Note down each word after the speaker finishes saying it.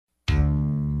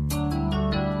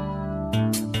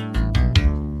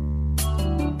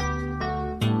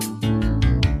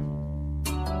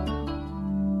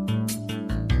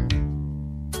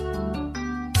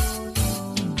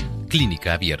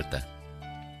Clínica Abierta,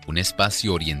 un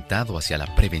espacio orientado hacia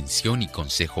la prevención y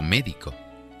consejo médico,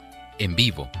 en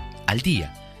vivo, al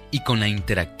día y con la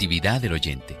interactividad del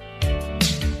oyente.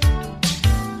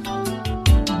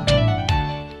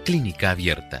 Clínica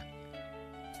Abierta,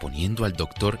 poniendo al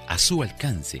doctor a su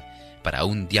alcance para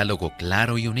un diálogo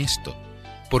claro y honesto,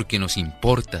 porque nos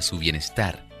importa su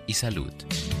bienestar y salud.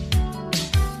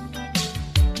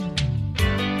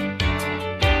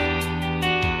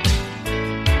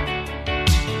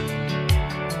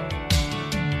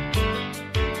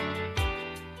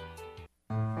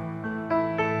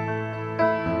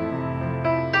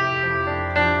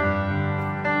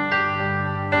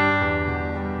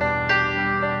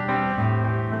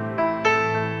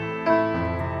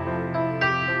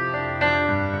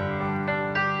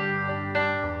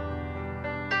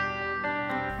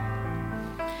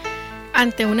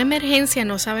 Ante una emergencia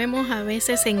no sabemos a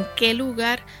veces en qué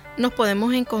lugar nos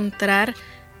podemos encontrar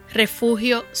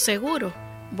refugio seguro.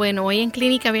 Bueno, hoy en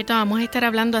Clínica Abierta vamos a estar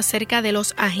hablando acerca de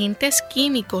los agentes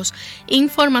químicos,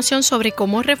 información sobre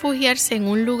cómo refugiarse en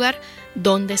un lugar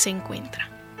donde se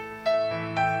encuentra.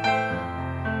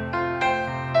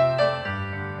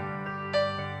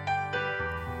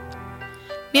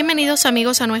 Bienvenidos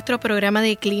amigos a nuestro programa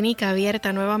de Clínica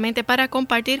Abierta nuevamente para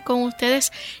compartir con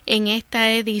ustedes en esta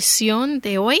edición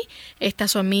de hoy. Está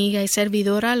su amiga y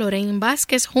servidora Lorraine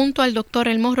Vázquez junto al doctor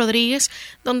Elmo Rodriguez,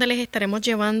 donde les estaremos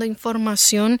llevando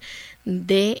información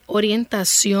de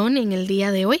orientación en el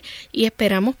día de hoy y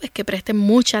esperamos pues, que presten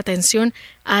mucha atención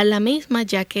a la misma,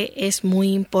 ya que es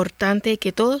muy importante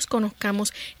que todos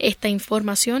conozcamos esta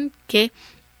información que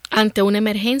ante una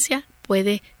emergencia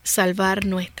puede salvar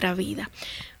nuestra vida.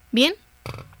 Bien,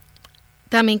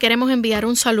 también queremos enviar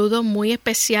un saludo muy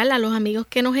especial a los amigos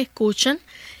que nos escuchan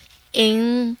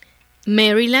en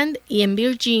Maryland y en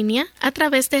Virginia a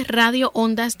través de Radio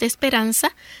Ondas de Esperanza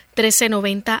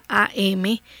 1390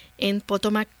 AM en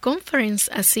Potomac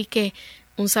Conference. Así que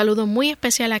un saludo muy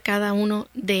especial a cada uno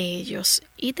de ellos.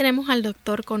 Y tenemos al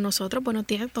doctor con nosotros. Buenos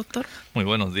días, doctor. Muy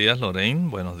buenos días, Lorraine.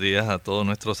 Buenos días a todos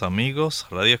nuestros amigos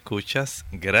Radio Escuchas.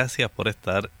 Gracias por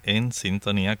estar en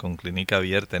sintonía con Clínica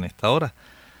Abierta en esta hora.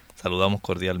 Saludamos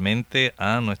cordialmente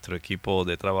a nuestro equipo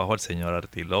de trabajo, al señor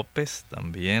Arti López,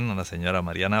 también a la señora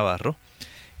María Navarro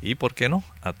y, ¿por qué no?,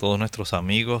 a todos nuestros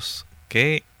amigos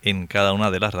que en cada una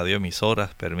de las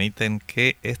radioemisoras permiten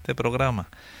que este programa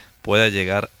pueda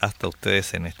llegar hasta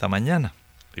ustedes en esta mañana.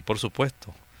 Y por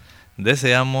supuesto,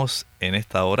 deseamos en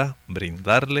esta hora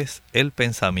brindarles el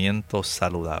pensamiento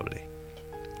saludable.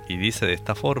 Y dice de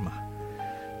esta forma: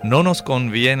 no nos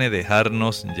conviene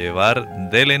dejarnos llevar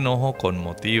del enojo con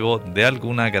motivo de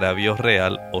algún agravio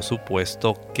real o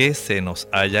supuesto que se nos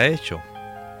haya hecho.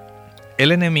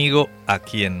 El enemigo a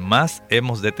quien más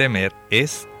hemos de temer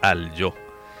es al yo.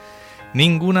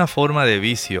 Ninguna forma de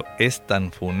vicio es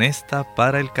tan funesta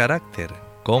para el carácter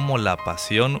como la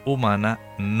pasión humana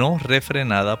no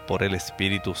refrenada por el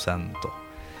Espíritu Santo.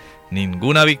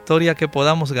 Ninguna victoria que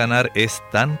podamos ganar es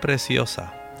tan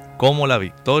preciosa como la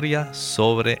victoria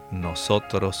sobre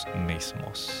nosotros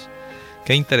mismos.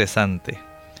 Qué interesante.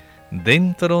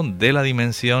 Dentro de la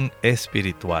dimensión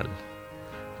espiritual,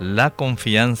 la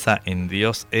confianza en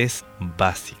Dios es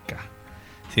básica.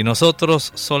 Si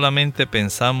nosotros solamente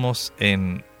pensamos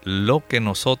en lo que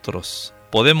nosotros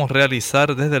podemos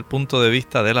realizar desde el punto de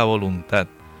vista de la voluntad,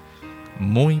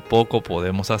 muy poco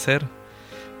podemos hacer.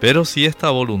 Pero si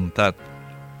esta voluntad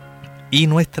y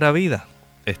nuestra vida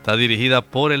está dirigida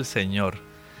por el Señor,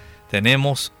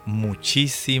 tenemos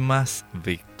muchísimas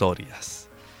victorias.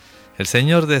 El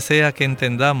Señor desea que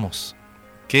entendamos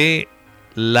que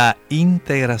la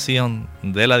integración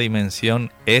de la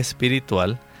dimensión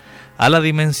espiritual a la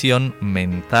dimensión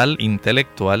mental,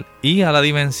 intelectual y a la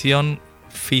dimensión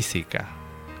física,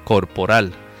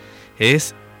 corporal,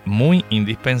 es muy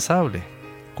indispensable.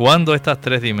 Cuando estas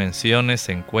tres dimensiones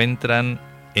se encuentran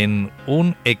en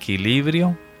un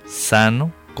equilibrio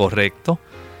sano, correcto,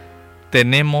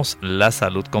 tenemos la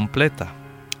salud completa.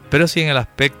 Pero si en el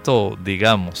aspecto,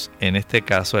 digamos, en este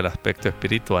caso el aspecto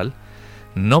espiritual,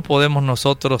 no podemos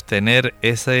nosotros tener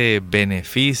ese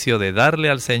beneficio de darle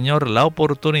al Señor la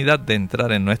oportunidad de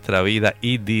entrar en nuestra vida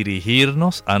y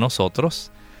dirigirnos a nosotros,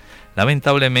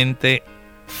 lamentablemente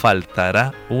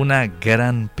faltará una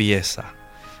gran pieza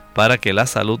para que la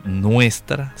salud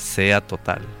nuestra sea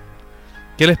total.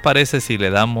 ¿Qué les parece si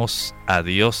le damos a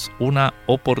Dios una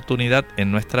oportunidad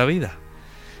en nuestra vida?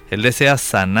 Él desea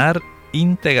sanar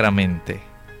íntegramente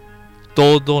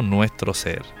todo nuestro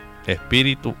ser,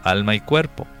 espíritu, alma y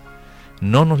cuerpo.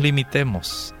 No nos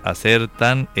limitemos a ser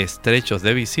tan estrechos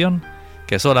de visión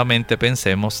que solamente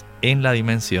pensemos en la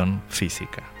dimensión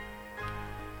física.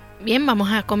 Bien,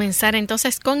 vamos a comenzar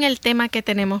entonces con el tema que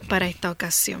tenemos para esta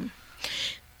ocasión.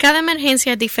 Cada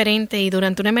emergencia es diferente y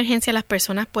durante una emergencia las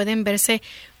personas pueden verse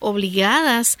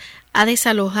obligadas a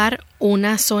desalojar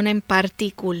una zona en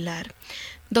particular.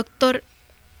 Doctor,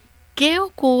 ¿qué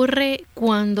ocurre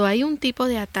cuando hay un tipo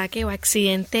de ataque o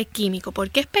accidente químico?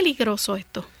 ¿Por qué es peligroso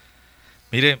esto?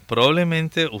 Mire,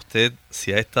 probablemente usted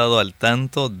se ha estado al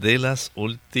tanto de los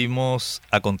últimos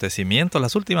acontecimientos,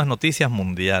 las últimas noticias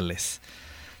mundiales.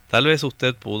 Tal vez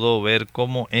usted pudo ver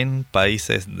cómo en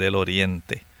países del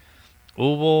Oriente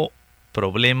hubo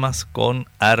problemas con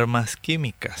armas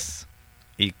químicas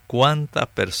y cuántas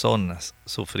personas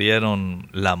sufrieron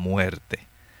la muerte.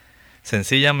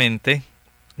 Sencillamente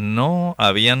no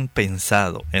habían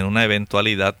pensado en una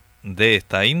eventualidad de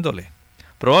esta índole.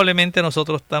 Probablemente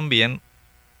nosotros también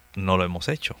no lo hemos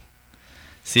hecho.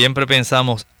 Siempre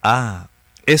pensamos,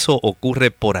 eso ocurre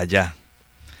por allá.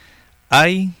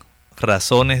 Hay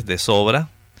razones de sobra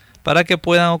para que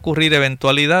puedan ocurrir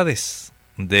eventualidades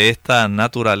de esta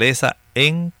naturaleza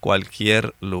en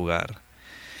cualquier lugar.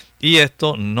 Y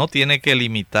esto no tiene que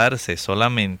limitarse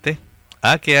solamente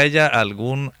a que haya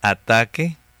algún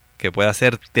ataque que pueda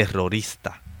ser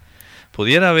terrorista.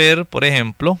 Pudiera haber, por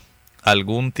ejemplo,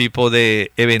 algún tipo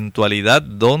de eventualidad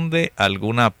donde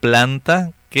alguna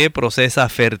planta que procesa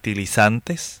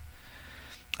fertilizantes,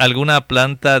 alguna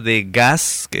planta de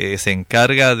gas que se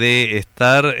encarga de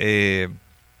estar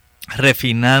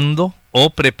refinando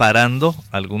o preparando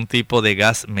algún tipo de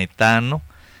gas metano,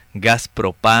 gas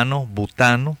propano,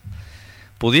 butano,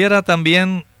 pudiera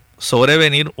también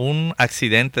sobrevenir un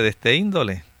accidente de este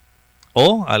índole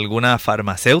o alguna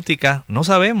farmacéutica, no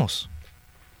sabemos.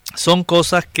 Son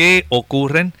cosas que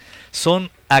ocurren, son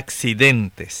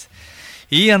accidentes.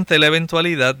 Y ante la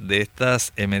eventualidad de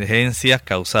estas emergencias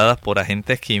causadas por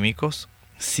agentes químicos,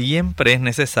 siempre es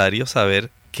necesario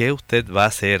saber qué usted va a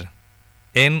hacer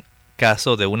en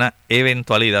caso de una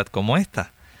eventualidad como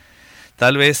esta.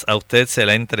 Tal vez a usted se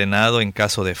le ha entrenado en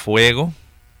caso de fuego,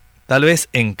 tal vez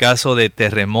en caso de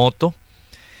terremoto,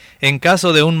 en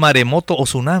caso de un maremoto o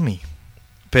tsunami.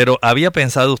 Pero ¿había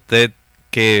pensado usted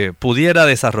que pudiera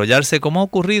desarrollarse como ha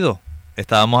ocurrido?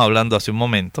 Estábamos hablando hace un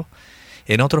momento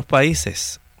en otros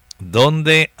países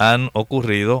donde han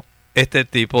ocurrido este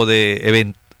tipo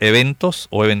de eventos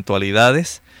o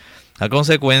eventualidades a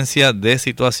consecuencia de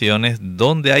situaciones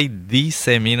donde hay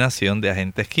diseminación de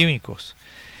agentes químicos.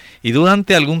 Y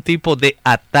durante algún tipo de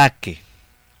ataque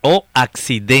o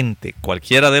accidente,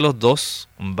 cualquiera de los dos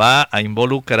va a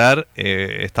involucrar,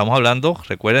 estamos hablando,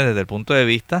 recuerden, desde el punto de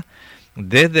vista,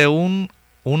 desde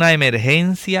una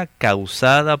emergencia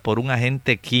causada por un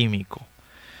agente químico.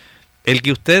 El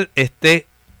que usted esté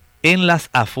en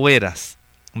las afueras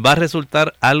va a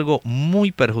resultar algo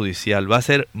muy perjudicial, va a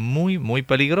ser muy, muy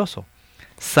peligroso.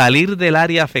 Salir del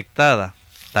área afectada,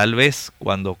 tal vez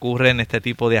cuando ocurren este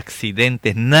tipo de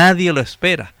accidentes, nadie lo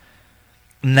espera,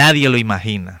 nadie lo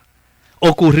imagina.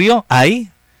 Ocurrió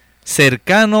ahí,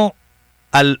 cercano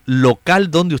al local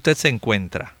donde usted se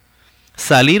encuentra.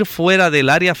 Salir fuera del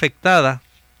área afectada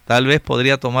tal vez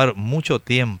podría tomar mucho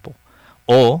tiempo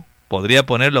o podría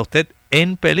ponerlo a usted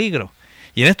en peligro.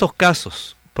 Y en estos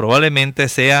casos probablemente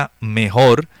sea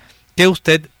mejor que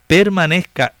usted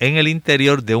permanezca en el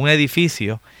interior de un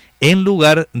edificio en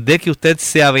lugar de que usted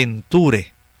se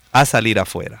aventure a salir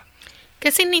afuera.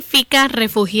 ¿Qué significa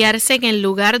refugiarse en el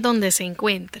lugar donde se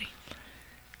encuentre?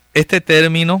 Este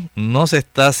término nos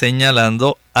está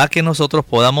señalando a que nosotros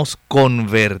podamos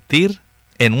convertir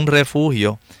en un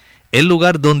refugio el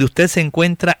lugar donde usted se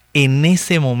encuentra en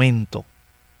ese momento,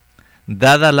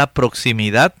 dada la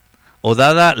proximidad o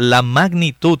dada la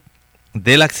magnitud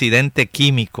del accidente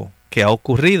químico que ha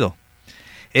ocurrido.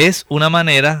 Es una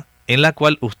manera en la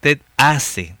cual usted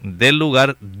hace del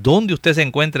lugar donde usted se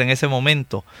encuentra en ese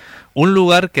momento un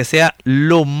lugar que sea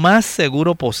lo más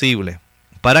seguro posible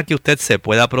para que usted se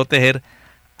pueda proteger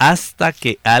hasta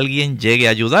que alguien llegue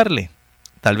a ayudarle.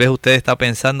 Tal vez usted está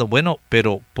pensando, bueno,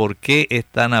 pero ¿por qué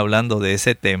están hablando de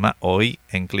ese tema hoy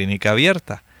en Clínica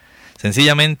Abierta?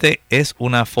 Sencillamente es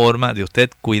una forma de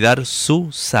usted cuidar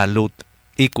su salud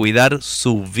y cuidar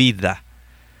su vida.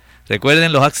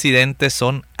 Recuerden, los accidentes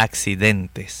son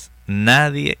accidentes.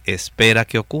 Nadie espera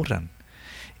que ocurran.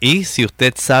 Y si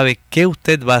usted sabe qué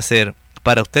usted va a hacer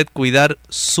para usted cuidar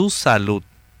su salud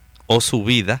o su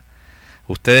vida,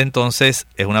 usted entonces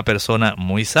es una persona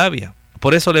muy sabia.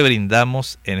 Por eso le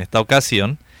brindamos en esta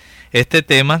ocasión este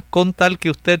tema con tal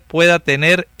que usted pueda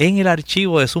tener en el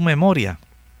archivo de su memoria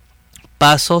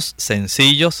pasos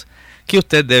sencillos que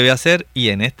usted debe hacer, y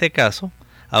en este caso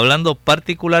hablando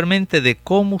particularmente de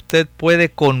cómo usted puede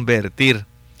convertir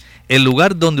el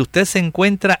lugar donde usted se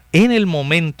encuentra en el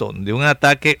momento de un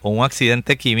ataque o un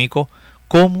accidente químico,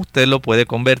 cómo usted lo puede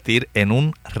convertir en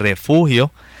un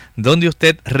refugio donde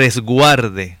usted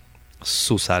resguarde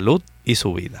su salud y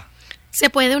su vida. ¿Se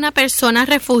puede una persona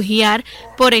refugiar,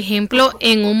 por ejemplo,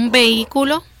 en un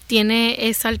vehículo? ¿Tiene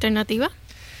esa alternativa?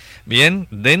 Bien,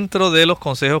 dentro de los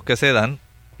consejos que se dan,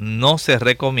 no se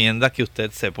recomienda que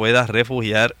usted se pueda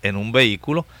refugiar en un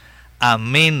vehículo a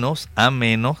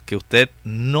menos que usted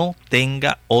no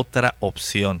tenga otra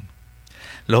opción.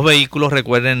 Los vehículos,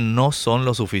 recuerden, no son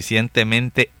lo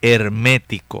suficientemente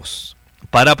herméticos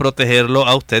para protegerlo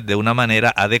a usted de una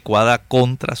manera adecuada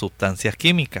contra sustancias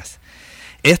químicas.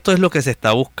 Esto es lo que se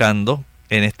está buscando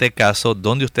en este caso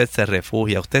donde usted se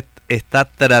refugia. Usted está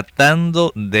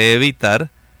tratando de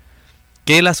evitar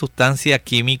que la sustancia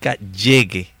química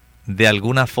llegue de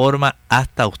alguna forma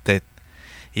hasta usted.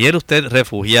 Y el usted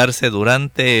refugiarse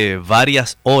durante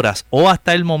varias horas o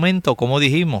hasta el momento, como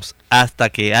dijimos, hasta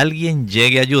que alguien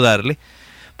llegue a ayudarle,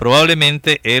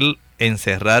 probablemente el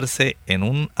encerrarse en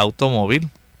un automóvil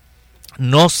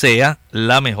no sea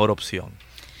la mejor opción.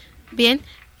 Bien,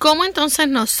 ¿cómo entonces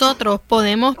nosotros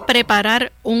podemos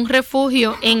preparar un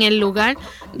refugio en el lugar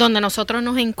donde nosotros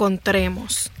nos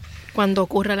encontremos cuando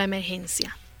ocurra la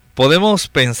emergencia? Podemos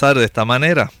pensar de esta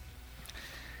manera.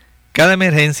 Cada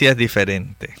emergencia es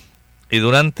diferente. Y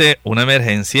durante una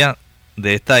emergencia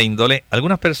de esta índole,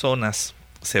 algunas personas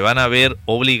se van a ver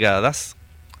obligadas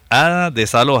a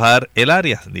desalojar el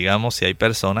área. Digamos, si hay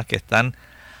personas que están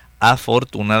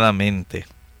afortunadamente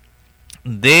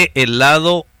del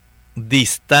lado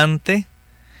distante,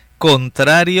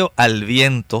 contrario al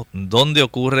viento donde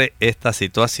ocurre esta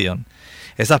situación,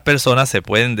 esas personas se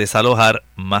pueden desalojar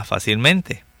más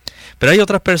fácilmente. Pero hay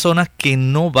otras personas que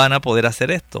no van a poder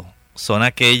hacer esto. Son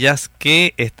aquellas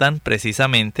que están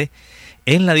precisamente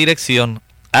en la dirección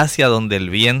hacia donde el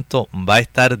viento va a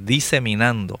estar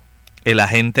diseminando el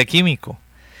agente químico.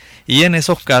 Y en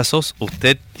esos casos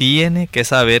usted tiene que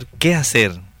saber qué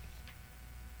hacer.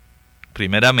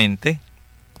 Primeramente,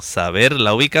 saber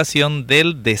la ubicación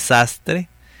del desastre.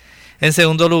 En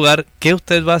segundo lugar, qué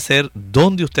usted va a hacer,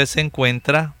 dónde usted se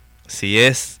encuentra, si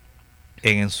es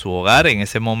en su hogar en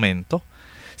ese momento,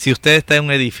 si usted está en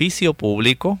un edificio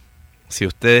público, si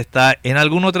usted está en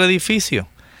algún otro edificio,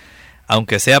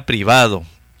 aunque sea privado,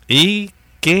 y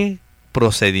qué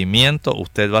procedimiento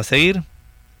usted va a seguir.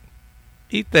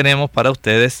 Y tenemos para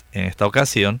ustedes en esta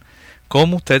ocasión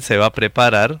cómo usted se va a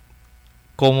preparar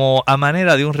como a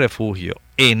manera de un refugio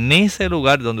en ese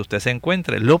lugar donde usted se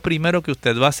encuentre. Lo primero que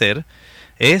usted va a hacer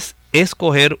es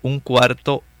escoger un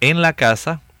cuarto en la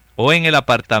casa o en el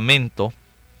apartamento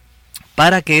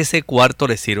para que ese cuarto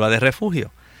le sirva de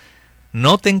refugio.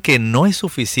 Noten que no es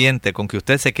suficiente con que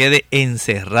usted se quede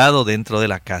encerrado dentro de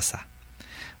la casa.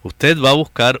 Usted va a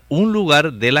buscar un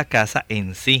lugar de la casa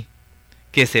en sí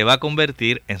que se va a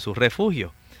convertir en su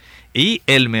refugio. Y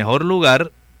el mejor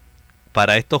lugar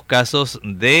para estos casos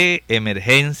de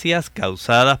emergencias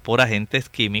causadas por agentes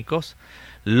químicos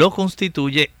lo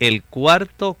constituye el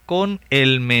cuarto con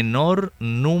el menor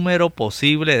número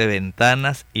posible de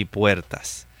ventanas y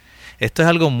puertas. Esto es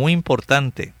algo muy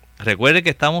importante. Recuerde que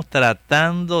estamos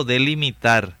tratando de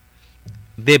limitar,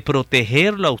 de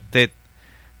protegerlo a usted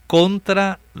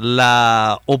contra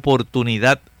la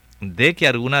oportunidad de que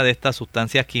alguna de estas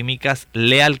sustancias químicas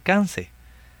le alcance.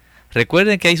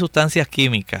 Recuerden que hay sustancias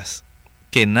químicas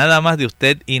que nada más de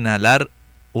usted inhalar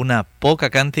una poca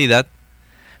cantidad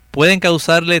pueden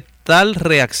causarle tal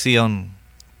reacción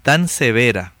tan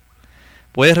severa,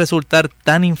 puede resultar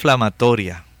tan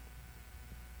inflamatoria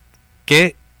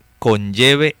que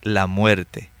conlleve la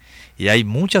muerte. Y hay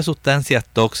muchas sustancias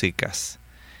tóxicas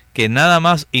que nada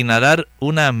más inhalar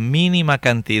una mínima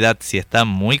cantidad, si está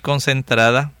muy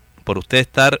concentrada, por usted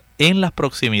estar en las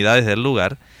proximidades del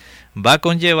lugar, va a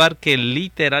conllevar que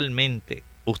literalmente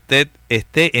usted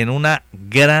esté en una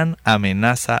gran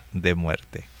amenaza de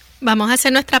muerte. Vamos a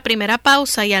hacer nuestra primera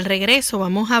pausa y al regreso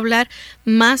vamos a hablar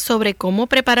más sobre cómo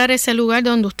preparar ese lugar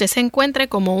donde usted se encuentre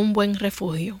como un buen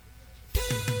refugio.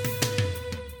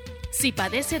 Si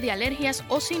padece de alergias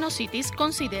o sinusitis,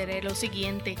 considere lo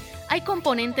siguiente. Hay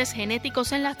componentes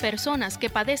genéticos en las personas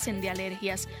que padecen de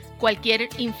alergias. Cualquier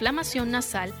inflamación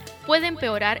nasal puede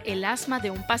empeorar el asma de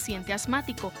un paciente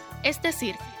asmático, es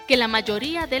decir, que la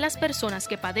mayoría de las personas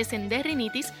que padecen de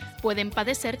rinitis pueden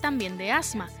padecer también de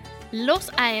asma.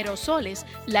 Los aerosoles,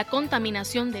 la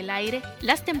contaminación del aire,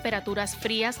 las temperaturas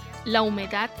frías, la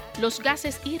humedad, los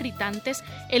gases irritantes,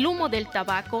 el humo del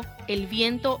tabaco, el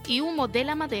viento y humo de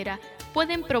la madera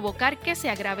pueden provocar que se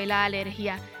agrave la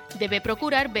alergia. Debe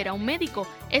procurar ver a un médico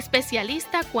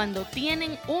especialista cuando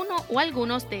tienen uno o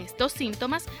algunos de estos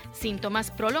síntomas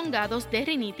prolongados de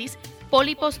rinitis,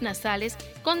 pólipos nasales,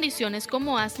 condiciones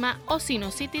como asma o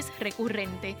sinusitis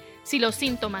recurrente. Si los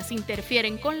síntomas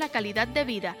interfieren con la calidad de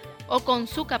vida o con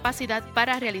su capacidad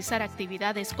para realizar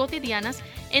actividades cotidianas,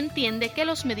 entiende que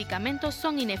los medicamentos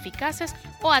son ineficaces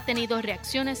o ha tenido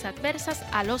reacciones adversas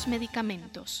a los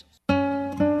medicamentos.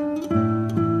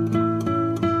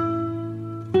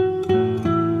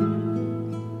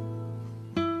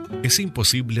 Es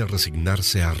imposible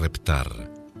resignarse a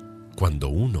reptar cuando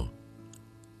uno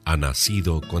ha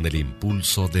nacido con el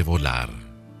impulso de volar.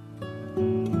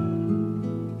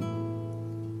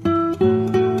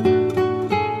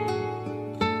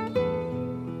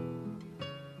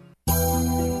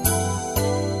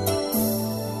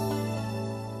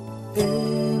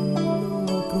 En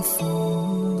lo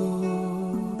profundo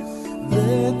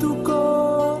de tu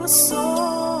corazón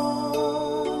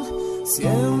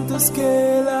sientes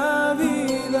que la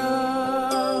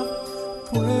vida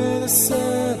puede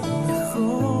ser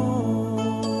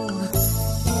mejor,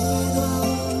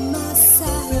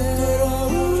 pero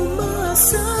aún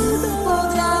más alto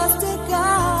podrás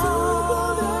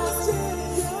llegar,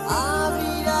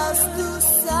 abrirás tus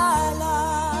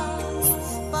alas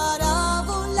para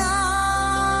volar.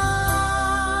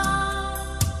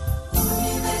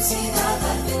 Universidad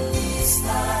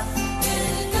Adventista,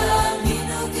 el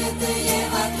camino que te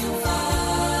lleva a triunfar.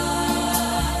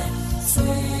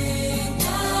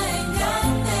 Sueña en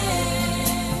grande,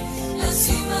 la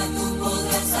cima tú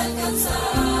podrás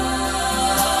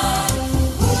alcanzar.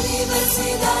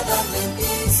 Universidad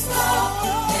Adventista,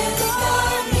 el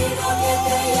camino que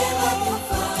te lleva a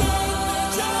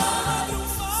triunfar.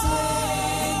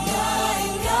 Sueña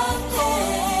en grande,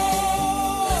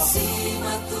 la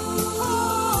cima tú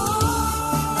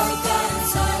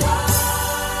alcanzarás.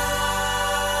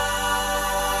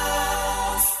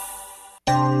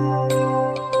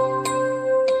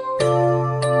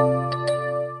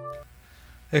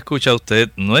 Escucha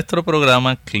usted nuestro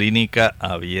programa Clínica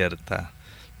Abierta,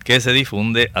 que se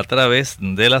difunde a través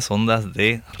de las ondas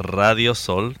de Radio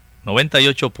Sol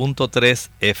 98.3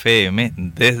 FM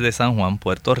desde San Juan,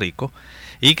 Puerto Rico,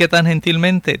 y que tan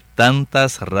gentilmente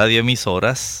tantas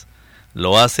radioemisoras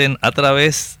lo hacen a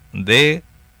través de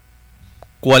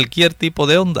cualquier tipo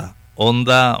de onda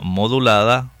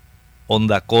modulada,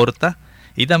 onda corta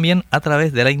y también a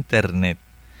través de la internet.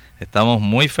 Estamos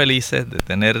muy felices de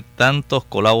tener tantos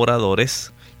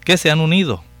colaboradores que se han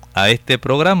unido a este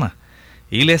programa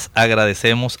y les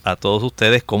agradecemos a todos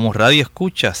ustedes como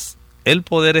radioescuchas el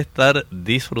poder estar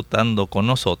disfrutando con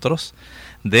nosotros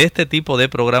de este tipo de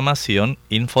programación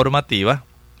informativa,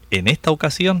 en esta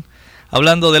ocasión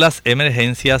hablando de las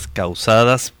emergencias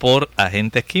causadas por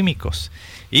agentes químicos.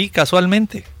 Y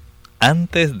casualmente,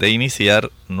 antes de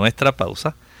iniciar nuestra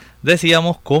pausa,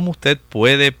 decíamos cómo usted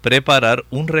puede preparar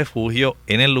un refugio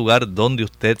en el lugar donde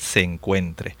usted se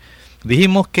encuentre.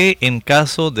 Dijimos que en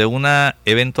caso de una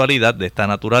eventualidad de esta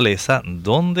naturaleza,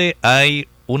 donde hay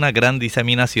una gran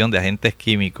diseminación de agentes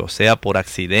químicos, sea por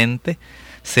accidente,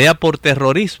 sea por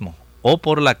terrorismo o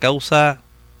por la causa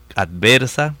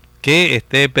adversa que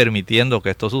esté permitiendo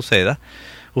que esto suceda,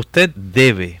 usted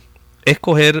debe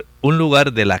escoger un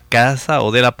lugar de la casa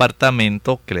o del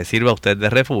apartamento que le sirva a usted de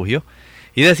refugio.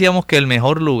 Y decíamos que el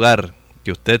mejor lugar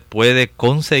que usted puede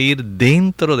conseguir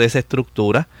dentro de esa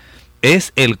estructura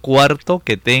es el cuarto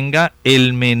que tenga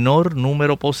el menor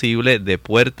número posible de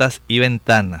puertas y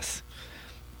ventanas.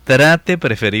 Trate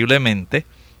preferiblemente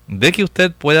de que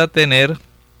usted pueda tener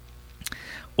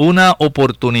una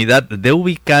oportunidad de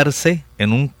ubicarse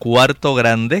en un cuarto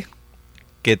grande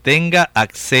que tenga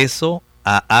acceso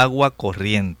a agua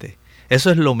corriente.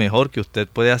 Eso es lo mejor que usted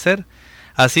puede hacer.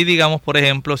 Así, digamos, por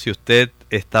ejemplo, si usted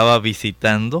estaba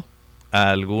visitando a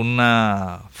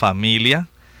alguna familia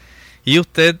y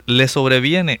usted le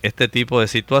sobreviene este tipo de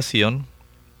situación,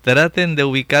 traten de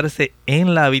ubicarse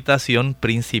en la habitación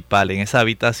principal, en esa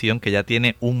habitación que ya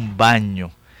tiene un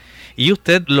baño. Y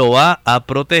usted lo va a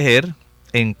proteger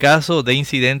en caso de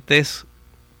incidentes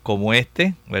como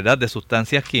este, ¿verdad?, de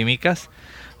sustancias químicas.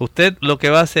 Usted lo que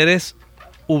va a hacer es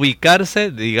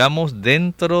ubicarse, digamos,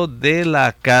 dentro de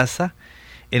la casa,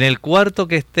 en el cuarto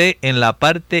que esté en la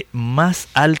parte más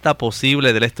alta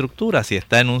posible de la estructura. Si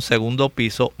está en un segundo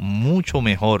piso, mucho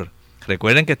mejor.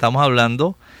 Recuerden que estamos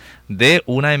hablando de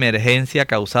una emergencia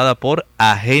causada por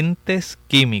agentes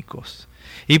químicos.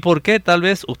 ¿Y por qué tal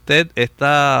vez usted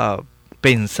está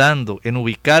pensando en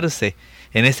ubicarse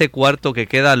en ese cuarto que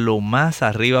queda lo más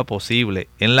arriba posible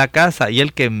en la casa y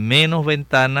el que menos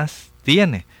ventanas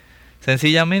tiene?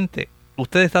 Sencillamente,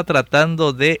 usted está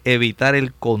tratando de evitar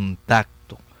el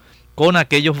contacto con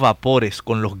aquellos vapores,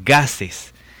 con los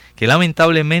gases, que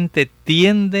lamentablemente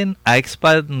tienden a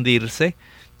expandirse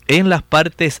en las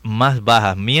partes más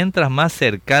bajas. Mientras más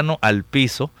cercano al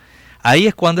piso, ahí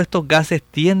es cuando estos gases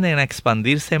tienden a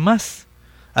expandirse más.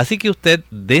 Así que usted,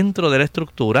 dentro de la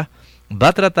estructura, va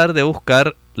a tratar de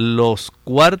buscar los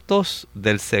cuartos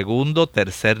del segundo,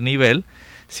 tercer nivel.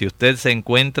 Si usted se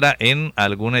encuentra en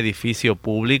algún edificio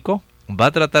público, va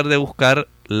a tratar de buscar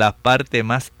la parte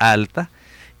más alta,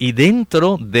 y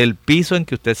dentro del piso en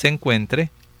que usted se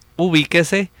encuentre,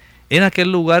 ubíquese en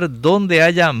aquel lugar donde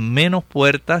haya menos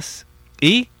puertas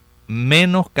y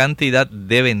menos cantidad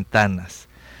de ventanas.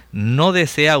 No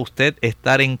desea usted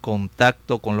estar en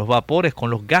contacto con los vapores, con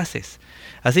los gases.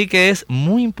 Así que es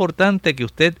muy importante que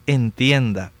usted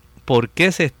entienda por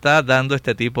qué se está dando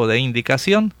este tipo de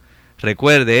indicación.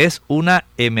 Recuerde, es una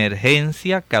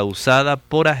emergencia causada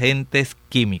por agentes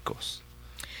químicos.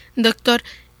 Doctor,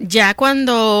 ya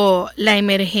cuando la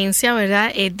emergencia,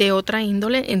 ¿verdad?, es de otra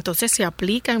índole, entonces se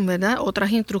aplican, ¿verdad?, otras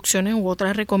instrucciones u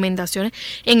otras recomendaciones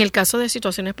en el caso de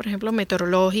situaciones, por ejemplo,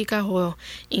 meteorológicas o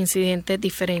incidentes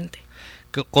diferentes.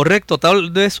 Correcto, tal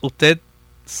vez usted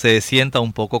se sienta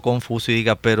un poco confuso y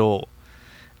diga, pero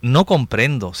no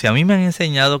comprendo. Si a mí me han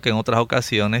enseñado que en otras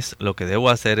ocasiones lo que debo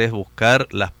hacer es buscar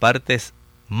las partes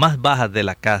más bajas de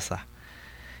la casa.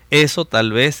 Eso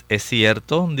tal vez es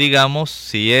cierto, digamos,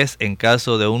 si es en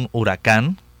caso de un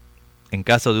huracán, en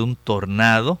caso de un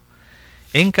tornado,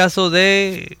 en caso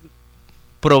de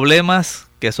problemas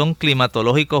que son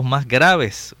climatológicos más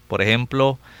graves. Por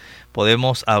ejemplo,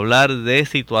 podemos hablar de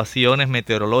situaciones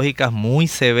meteorológicas muy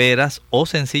severas, o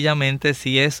sencillamente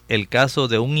si es el caso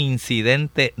de un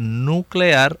incidente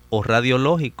nuclear o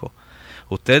radiológico.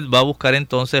 Usted va a buscar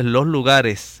entonces los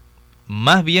lugares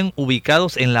más bien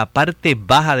ubicados en la parte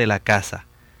baja de la casa.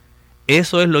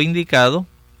 Eso es lo indicado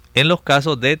en los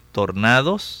casos de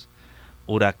tornados,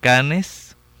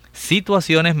 huracanes,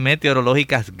 situaciones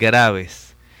meteorológicas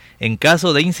graves. En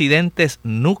caso de incidentes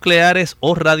nucleares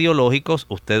o radiológicos,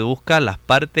 usted busca las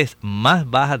partes más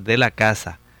bajas de la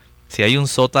casa. Si hay un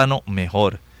sótano,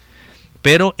 mejor.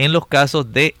 Pero en los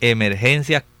casos de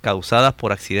emergencias causadas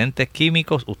por accidentes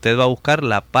químicos, usted va a buscar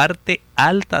la parte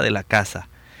alta de la casa.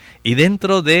 Y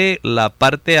dentro de la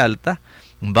parte alta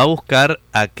va a buscar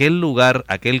aquel lugar,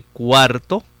 aquel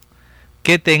cuarto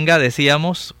que tenga,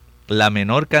 decíamos, la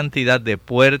menor cantidad de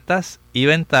puertas y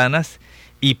ventanas,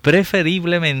 y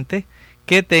preferiblemente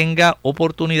que tenga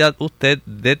oportunidad usted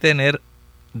de tener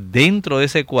dentro de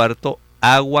ese cuarto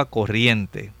agua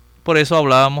corriente. Por eso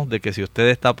hablábamos de que si usted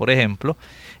está, por ejemplo,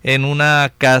 en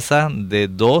una casa de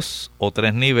 2 o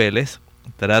 3 niveles,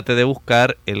 trate de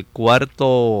buscar el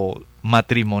cuarto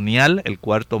matrimonial, el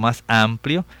cuarto más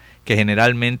amplio, que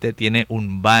generalmente tiene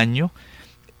un baño.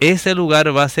 Ese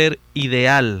lugar va a ser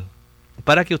ideal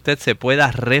para que usted se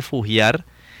pueda refugiar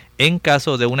en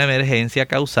caso de una emergencia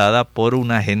causada por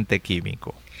un agente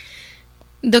químico.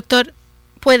 Doctor,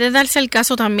 ¿puede darse el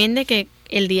caso también de que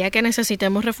el día que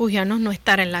necesitemos refugiarnos no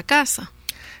estar en la casa?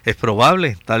 Es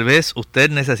probable, tal vez usted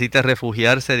necesite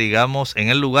refugiarse, digamos, en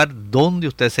el lugar donde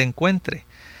usted se encuentre.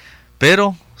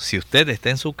 Pero si usted está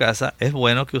en su casa, es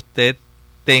bueno que usted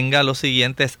tenga los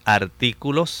siguientes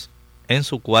artículos en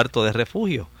su cuarto de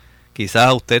refugio.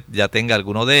 Quizás usted ya tenga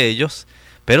alguno de ellos,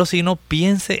 pero si no,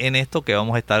 piense en esto que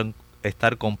vamos a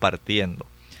estar compartiendo.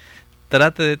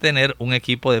 Trate de tener un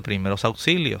equipo de primeros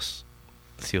auxilios.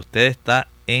 Si usted está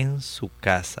en su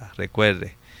casa,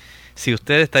 recuerde, si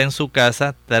usted está en su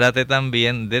casa, trate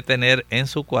también de tener en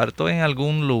su cuarto, en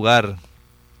algún lugar,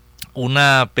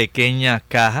 una pequeña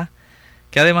caja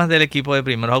que además del equipo de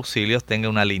primeros auxilios tenga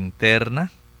una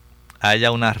linterna,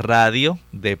 haya una radio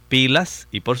de pilas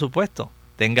y por supuesto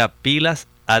tenga pilas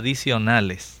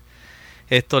adicionales.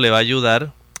 Esto le va a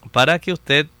ayudar para que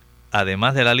usted,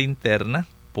 además de la linterna,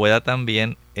 pueda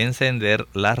también encender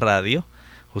la radio.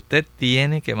 Usted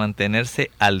tiene que mantenerse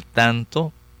al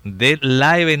tanto de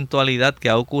la eventualidad que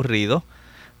ha ocurrido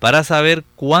para saber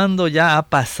cuándo ya ha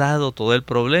pasado todo el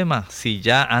problema, si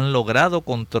ya han logrado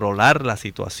controlar la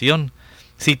situación,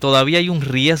 si todavía hay un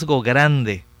riesgo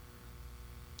grande.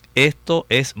 Esto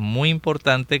es muy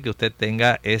importante que usted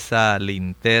tenga esa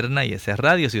linterna y ese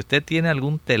radio. Si usted tiene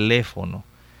algún teléfono,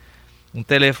 un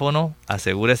teléfono,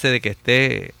 asegúrese de que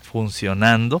esté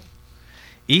funcionando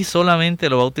y solamente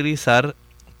lo va a utilizar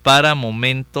para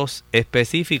momentos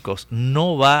específicos.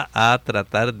 No va a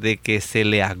tratar de que se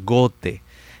le agote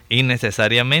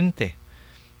innecesariamente.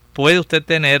 Puede usted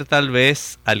tener tal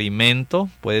vez alimento,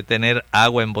 puede tener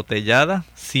agua embotellada.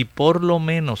 Si por lo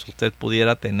menos usted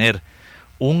pudiera tener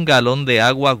un galón de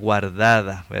agua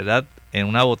guardada, ¿verdad?, en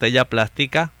una botella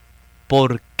plástica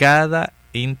por cada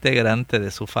integrante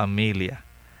de su familia,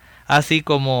 así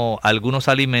como algunos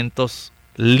alimentos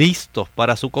listos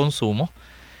para su consumo.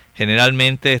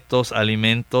 Generalmente estos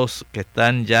alimentos que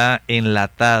están ya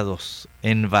enlatados,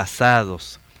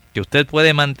 envasados, que usted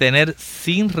puede mantener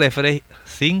sin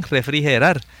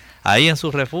refrigerar ahí en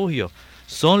su refugio,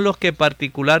 son los que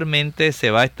particularmente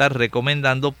se va a estar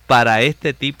recomendando para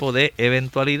este tipo de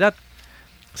eventualidad.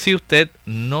 Si usted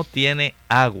no tiene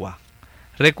agua,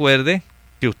 recuerde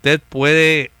que usted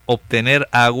puede obtener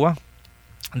agua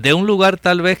de un lugar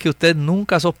tal vez que usted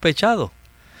nunca ha sospechado.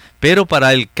 Pero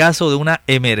para el caso de una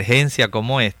emergencia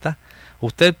como esta,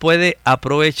 usted puede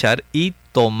aprovechar y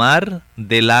tomar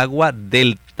del agua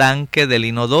del tanque del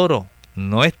inodoro.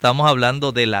 No estamos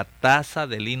hablando de la taza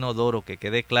del inodoro, que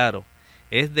quede claro.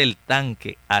 Es del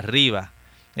tanque arriba.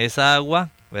 Esa agua,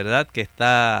 ¿verdad?, que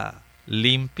está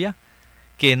limpia,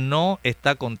 que no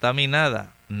está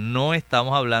contaminada. No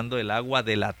estamos hablando del agua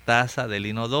de la taza del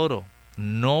inodoro.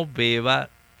 No beba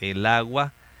el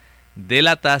agua de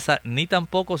la taza, ni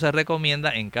tampoco se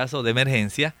recomienda en caso de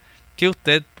emergencia que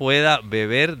usted pueda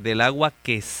beber del agua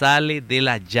que sale de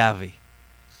la llave.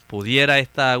 Pudiera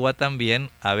esta agua también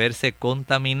haberse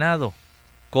contaminado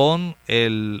con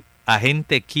el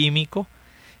agente químico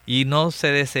y no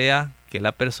se desea que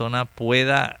la persona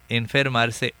pueda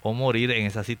enfermarse o morir en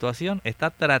esa situación.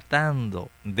 Está tratando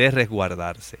de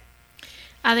resguardarse.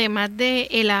 Además de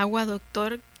el agua,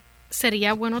 doctor,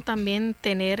 ¿sería bueno también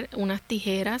tener unas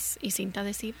tijeras y cinta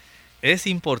adhesiva? Es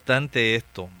importante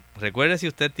esto. Recuerde, si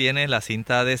usted tiene la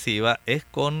cinta adhesiva, es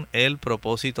con el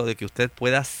propósito de que usted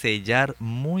pueda sellar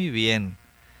muy bien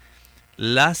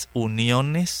las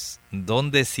uniones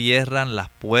donde cierran las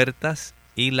puertas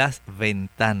y las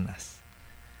ventanas.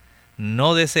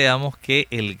 No deseamos que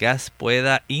el gas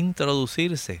pueda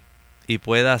introducirse y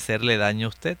pueda hacerle daño a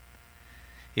usted.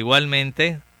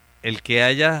 Igualmente, el que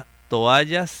haya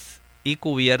toallas y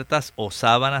cubiertas o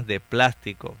sábanas de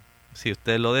plástico. Si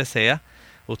usted lo desea,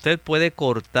 usted puede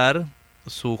cortar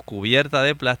su cubierta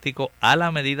de plástico a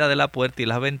la medida de la puerta y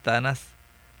las ventanas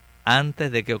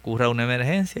antes de que ocurra una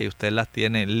emergencia, y usted las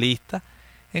tiene listas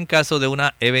en caso de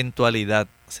una eventualidad.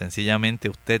 Sencillamente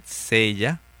usted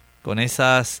sella con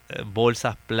esas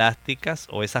bolsas plásticas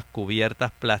o esas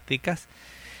cubiertas plásticas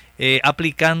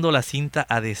aplicando la cinta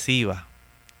adhesiva,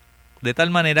 de tal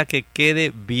manera que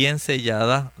quede bien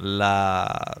sellada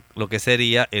lo que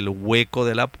sería el hueco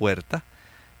de la puerta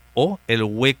o el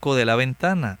hueco de la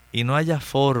ventana, y no haya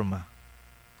forma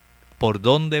por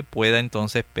donde pueda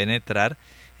entonces penetrar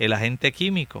el agente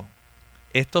químico.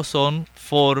 Estas son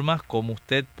formas como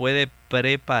usted puede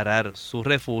preparar su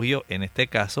refugio, en este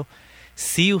caso,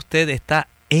 si usted está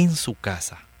en su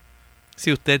casa.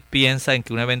 Si usted piensa en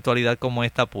que una eventualidad como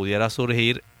esta pudiera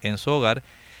surgir en su hogar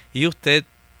y usted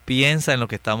piensa en lo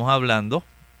que estamos hablando,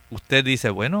 usted dice,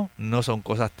 bueno, no son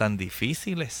cosas tan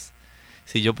difíciles.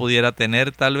 Si yo pudiera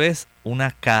tener tal vez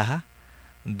una caja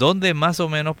donde más o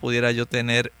menos pudiera yo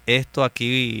tener esto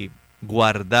aquí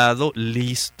guardado,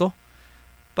 listo,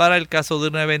 para el caso de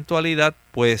una eventualidad,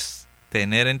 pues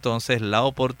tener entonces la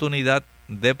oportunidad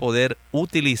de poder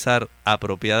utilizar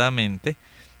apropiadamente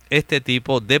este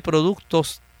tipo de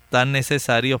productos tan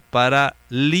necesarios para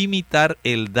limitar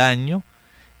el daño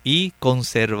y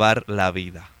conservar la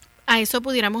vida. A eso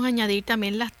pudiéramos añadir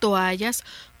también las toallas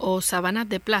o sábanas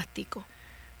de plástico.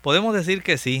 Podemos decir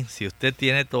que sí, si usted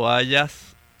tiene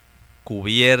toallas,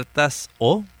 cubiertas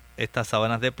o estas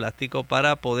sábanas de plástico,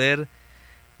 para poder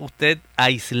usted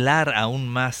aislar aún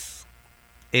más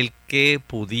el que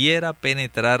pudiera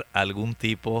penetrar algún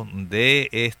tipo de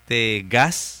este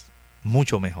gas,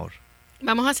 mucho mejor.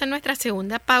 Vamos a hacer nuestra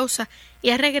segunda pausa y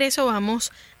al regreso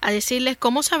vamos a decirles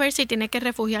cómo saber si tiene que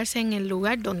refugiarse en el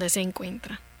lugar donde se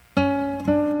encuentra.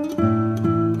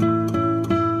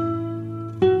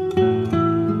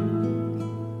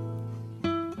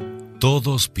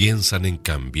 Todos piensan en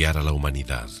cambiar a la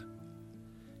humanidad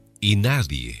y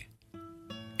nadie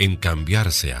en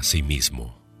cambiarse a sí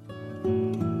mismo.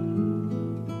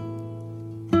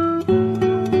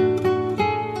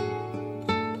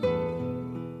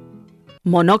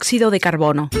 Monóxido de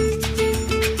carbono.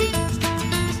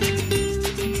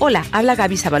 Hola, habla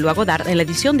Gaby Zabalúa Godard en la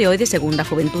edición de hoy de Segunda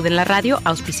Juventud en la Radio,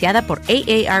 auspiciada por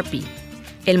AARP.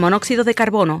 El monóxido de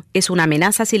carbono es una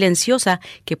amenaza silenciosa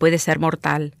que puede ser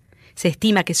mortal. Se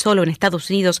estima que solo en Estados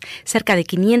Unidos cerca de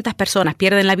 500 personas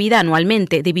pierden la vida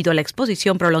anualmente debido a la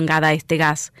exposición prolongada a este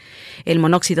gas. El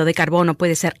monóxido de carbono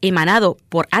puede ser emanado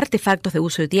por artefactos de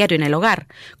uso diario en el hogar,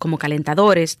 como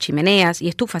calentadores, chimeneas y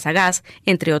estufas a gas,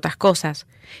 entre otras cosas.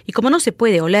 Y como no se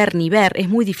puede oler ni ver, es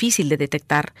muy difícil de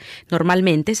detectar.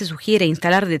 Normalmente se sugiere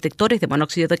instalar detectores de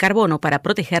monóxido de carbono para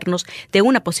protegernos de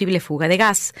una posible fuga de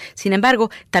gas. Sin embargo,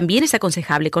 también es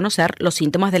aconsejable conocer los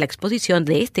síntomas de la exposición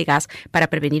de este gas para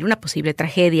prevenir una posible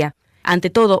tragedia.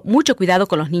 Ante todo, mucho cuidado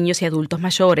con los niños y adultos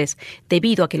mayores,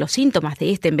 debido a que los síntomas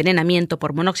de este envenenamiento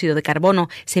por monóxido de carbono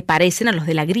se parecen a los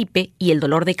de la gripe y el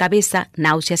dolor de cabeza,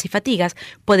 náuseas y fatigas,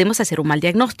 podemos hacer un mal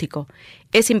diagnóstico.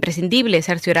 Es imprescindible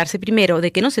cerciorarse primero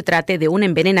de que no se trate de un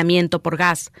envenenamiento por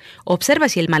gas. Observa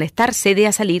si el malestar cede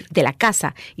a salir de la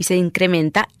casa y se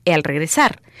incrementa al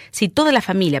regresar. Si toda la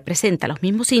familia presenta los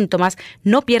mismos síntomas,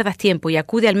 no pierdas tiempo y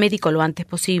acude al médico lo antes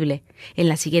posible. En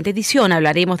la siguiente edición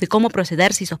hablaremos de cómo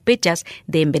proceder si sospechas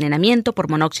de envenenamiento por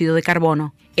monóxido de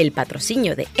carbono. El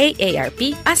patrocinio de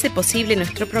AARP hace posible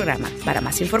nuestro programa. Para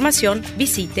más información,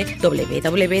 visite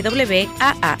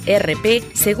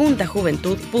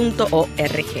www.aarpsegundajuventud.org.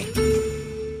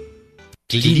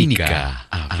 Clínica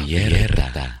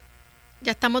Abierta.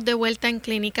 Ya estamos de vuelta en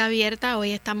Clínica Abierta.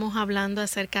 Hoy estamos hablando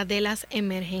acerca de las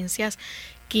emergencias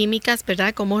químicas,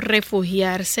 ¿verdad? Cómo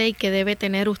refugiarse y qué debe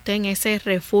tener usted en ese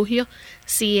refugio.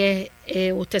 Si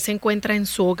usted se encuentra en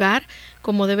su hogar,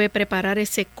 cómo debe preparar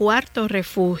ese cuarto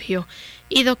refugio.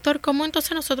 Y doctor, ¿cómo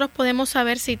entonces nosotros podemos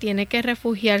saber si tiene que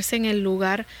refugiarse en el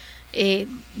lugar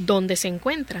donde se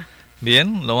encuentra?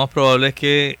 Bien, lo más probable es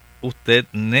que usted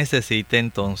necesite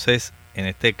entonces, en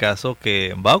este caso,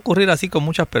 que va a ocurrir así con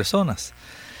muchas personas.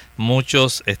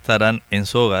 Muchos estarán en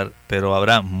su hogar, pero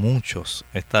habrá muchos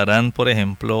estarán, por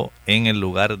ejemplo, en el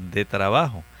lugar de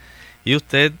trabajo. Y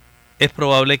usted es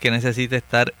probable que necesite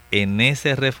estar en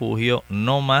ese refugio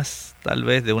no más tal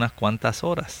vez de unas cuantas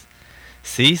horas.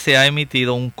 Si se ha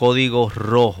emitido un código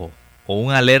rojo o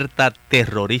una alerta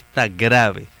terrorista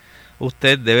grave,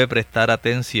 usted debe prestar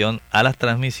atención a las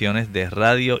transmisiones de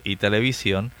radio y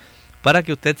televisión para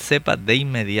que usted sepa de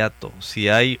inmediato si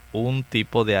hay un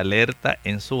tipo de alerta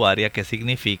en su área que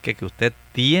signifique que usted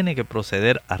tiene que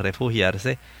proceder a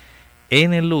refugiarse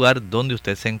en el lugar donde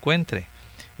usted se encuentre.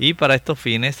 Y para estos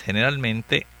fines,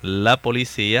 generalmente la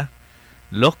policía,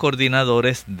 los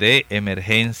coordinadores de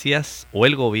emergencias o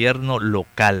el gobierno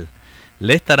local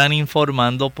le estarán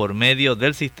informando por medio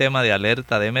del sistema de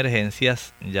alerta de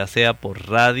emergencias, ya sea por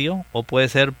radio o puede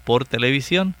ser por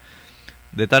televisión,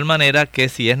 de tal manera que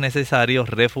si es necesario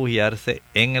refugiarse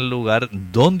en el lugar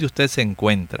donde usted se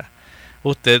encuentra,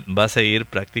 usted va a seguir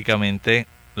prácticamente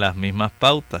las mismas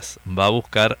pautas. Va a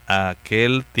buscar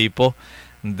aquel tipo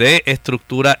de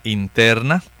estructura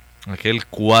interna, aquel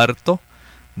cuarto,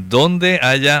 donde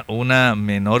haya una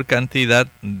menor cantidad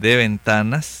de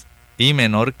ventanas y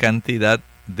menor cantidad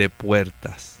de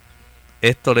puertas.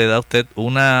 Esto le da a usted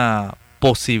una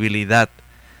posibilidad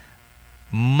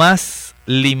más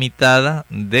limitada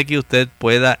de que usted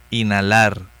pueda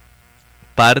inhalar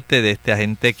parte de este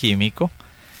agente químico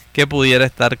que pudiera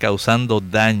estar causando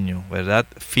daño, ¿verdad?,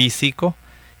 físico,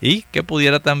 y que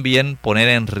pudiera también poner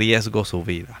en riesgo su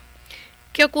vida.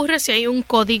 ¿Qué ocurre si hay un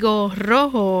código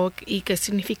rojo y qué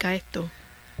significa esto?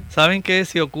 Saben que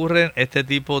si ocurren este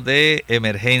tipo de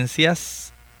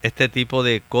emergencias, este tipo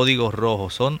de códigos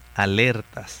rojos son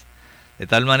alertas, de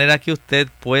tal manera que usted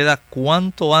pueda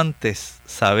cuanto antes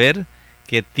saber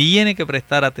que tiene que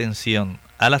prestar atención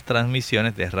a las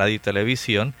transmisiones de radio y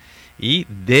televisión y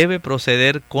debe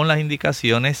proceder con las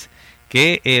indicaciones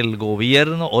que el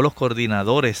gobierno o los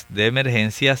coordinadores de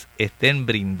emergencias estén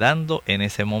brindando en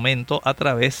ese momento a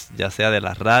través ya sea de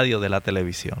la radio o de la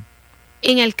televisión.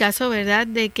 En el caso, ¿verdad?,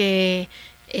 de que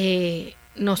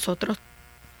nosotros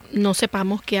no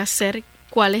sepamos qué hacer,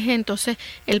 ¿cuál es entonces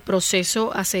el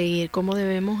proceso a seguir? ¿Cómo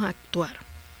debemos actuar?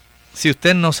 Si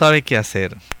usted no sabe qué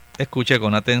hacer, escuche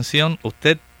con atención,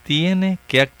 usted tiene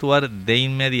que actuar de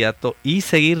inmediato y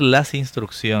seguir las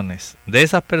instrucciones de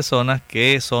esas personas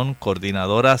que son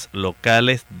coordinadoras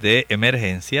locales de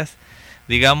emergencias,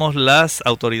 digamos las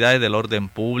autoridades del orden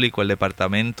público, el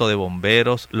departamento de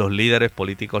bomberos, los líderes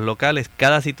políticos locales.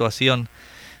 Cada situación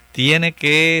tiene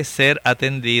que ser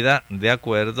atendida de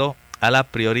acuerdo a la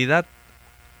prioridad.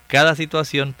 Cada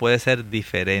situación puede ser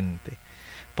diferente.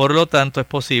 Por lo tanto, es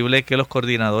posible que los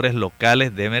coordinadores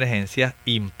locales de emergencias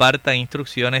impartan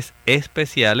instrucciones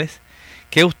especiales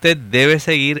que usted debe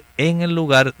seguir en el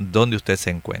lugar donde usted se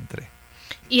encuentre.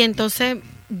 Y entonces,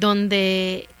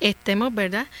 donde estemos,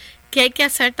 ¿verdad?, ¿qué hay que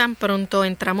hacer tan pronto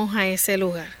entramos a ese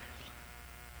lugar?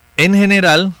 En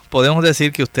general, podemos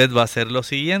decir que usted va a hacer lo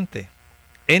siguiente.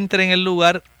 entre en el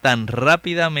lugar tan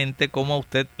rápidamente como a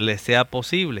usted le sea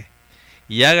posible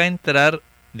y haga entrar,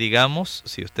 digamos,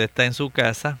 si usted está en su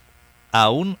casa,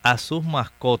 aún a sus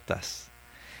mascotas.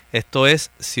 Esto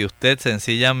es, si usted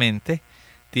sencillamente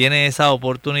tiene esa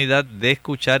oportunidad de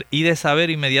escuchar y de saber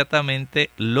inmediatamente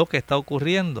lo que está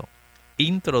ocurriendo.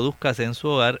 Introdúzcase en su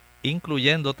hogar,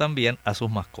 incluyendo también a sus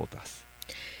mascotas.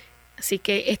 Así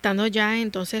que estando ya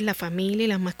entonces la familia y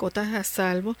las mascotas a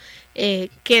salvo,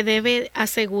 ¿qué debe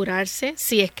asegurarse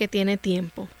si es que tiene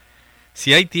tiempo?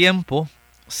 Si hay tiempo,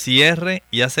 cierre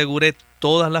y asegure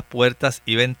todas las puertas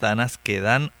y ventanas que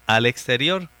dan al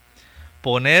exterior.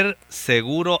 Poner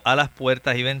seguro a las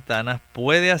puertas y ventanas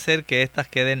puede hacer que éstas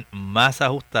queden más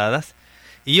ajustadas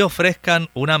y ofrezcan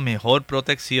una mejor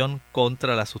protección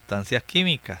contra las sustancias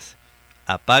químicas.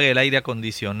 Apague el aire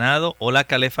acondicionado o la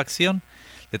calefacción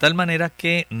de tal manera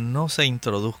que no se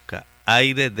introduzca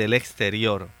aire del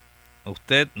exterior.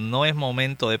 Usted no es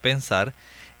momento de pensar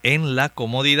en la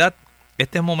comodidad.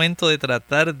 Este es momento de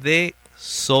tratar de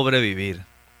sobrevivir.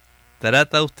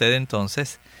 Trata usted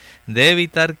entonces de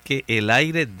evitar que el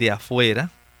aire de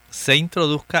afuera se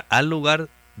introduzca al lugar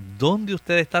donde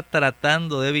usted está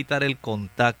tratando de evitar el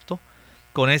contacto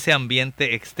con ese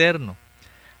ambiente externo.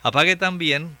 Apague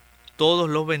también todos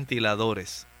los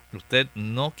ventiladores. Usted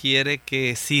no quiere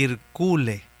que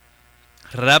circule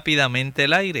rápidamente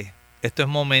el aire. Esto es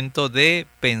momento de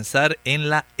pensar en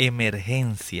la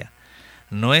emergencia.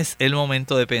 No es el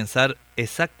momento de pensar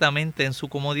exactamente en su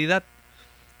comodidad.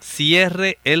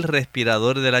 Cierre el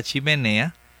respirador de la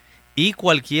chimenea y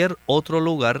cualquier otro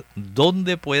lugar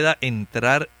donde pueda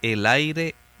entrar el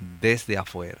aire desde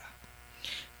afuera.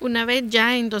 Una vez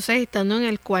ya entonces estando en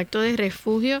el cuarto de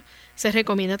refugio, se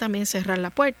recomienda también cerrar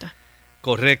la puerta.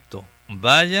 Correcto.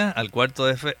 Vaya al cuarto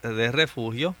de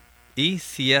refugio y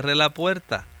cierre la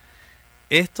puerta.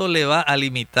 Esto le va a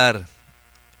limitar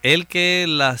el que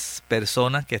las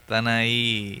personas que están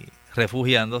ahí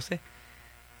refugiándose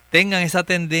tengan esa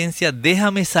tendencia,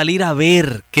 déjame salir a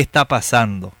ver qué está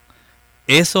pasando.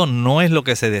 Eso no es lo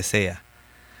que se desea.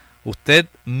 Usted,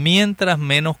 mientras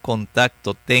menos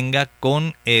contacto tenga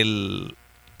con el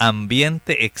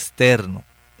ambiente externo,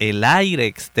 el aire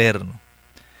externo,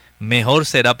 mejor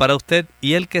será para usted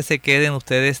y el que se queden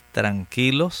ustedes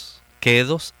tranquilos,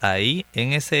 quedos ahí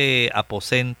en ese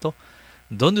aposento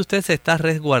donde usted se está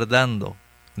resguardando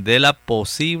de la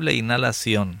posible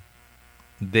inhalación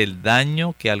del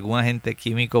daño que algún agente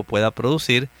químico pueda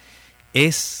producir,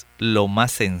 es lo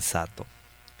más sensato.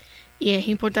 Y es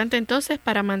importante entonces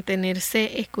para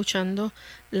mantenerse escuchando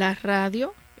la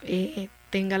radio,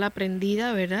 téngala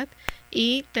prendida, ¿verdad?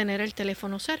 Y tener el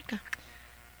teléfono cerca.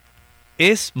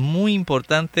 Es muy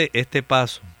importante este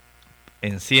paso.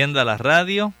 Encienda la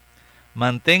radio,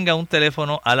 mantenga un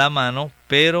teléfono a la mano,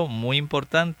 pero muy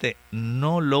importante,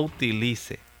 no lo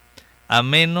utilice a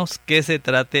menos que se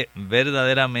trate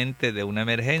verdaderamente de una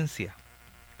emergencia.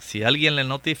 Si alguien le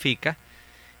notifica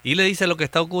y le dice lo que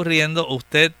está ocurriendo,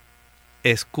 usted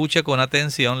escuche con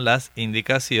atención las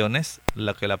indicaciones,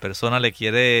 lo que la persona le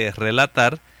quiere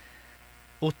relatar.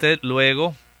 Usted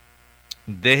luego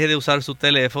deje de usar su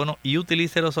teléfono y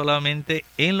utilícelo solamente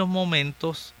en los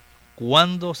momentos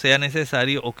cuando sea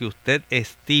necesario o que usted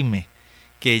estime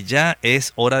que ya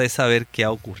es hora de saber qué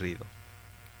ha ocurrido.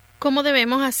 ¿Cómo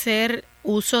debemos hacer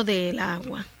uso del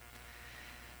agua?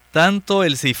 Tanto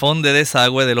el sifón de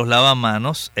desagüe de los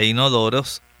lavamanos e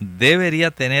inodoros debería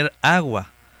tener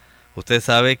agua. Usted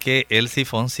sabe que el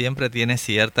sifón siempre tiene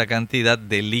cierta cantidad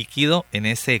de líquido en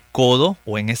ese codo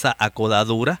o en esa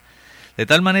acodadura, de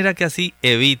tal manera que así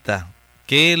evita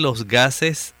que los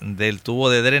gases del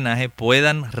tubo de drenaje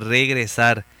puedan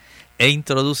regresar e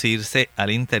introducirse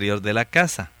al interior de la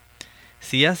casa.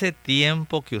 Si hace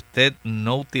tiempo que usted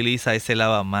no utiliza ese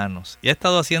lavamanos y ha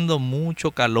estado haciendo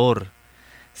mucho calor,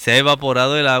 se ha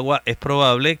evaporado el agua, es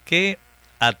probable que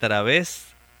a través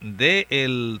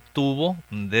del tubo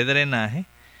de drenaje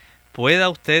pueda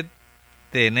usted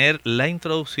tener la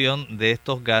introducción de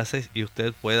estos gases y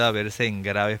usted pueda verse en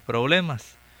graves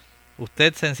problemas.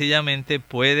 Usted sencillamente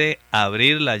puede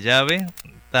abrir la llave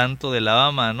tanto del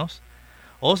lavamanos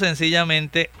o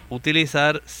sencillamente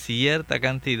utilizar cierta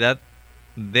cantidad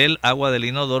del agua del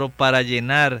inodoro para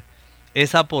llenar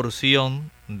esa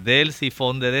porción del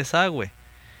sifón de desagüe.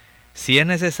 Si es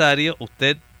necesario,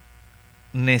 usted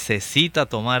necesita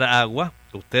tomar agua,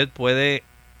 usted puede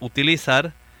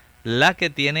utilizar la que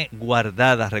tiene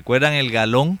guardada. ¿Recuerdan el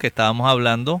galón que estábamos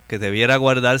hablando? Que debiera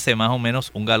guardarse más o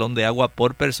menos un galón de agua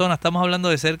por persona. Estamos hablando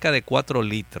de cerca de 4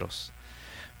 litros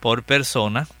por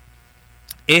persona.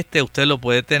 Usted lo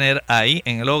puede tener ahí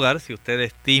en el hogar si usted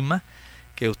estima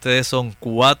que ustedes son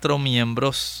 4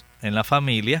 miembros en la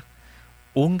familia,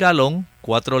 1 galón,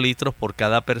 4 litros por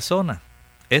cada persona.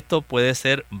 Esto puede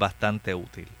ser bastante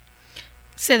útil.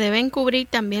 ¿Se deben cubrir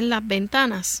también las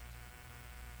ventanas?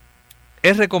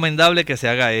 Es recomendable que se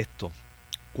haga esto.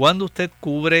 Cuando usted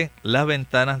cubre las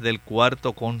ventanas del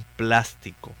cuarto con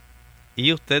plástico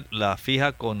y usted la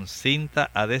fija con cinta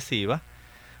adhesiva,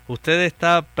 usted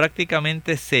está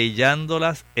prácticamente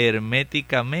sellándolas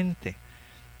herméticamente.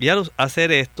 Y al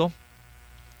hacer esto,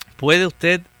 puede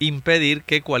usted impedir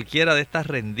que cualquiera de estas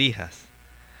rendijas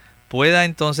pueda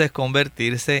entonces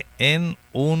convertirse en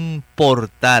un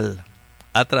portal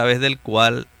a través del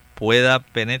cual pueda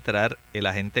penetrar el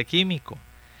agente químico.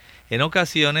 En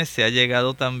ocasiones se ha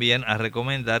llegado también a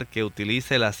recomendar que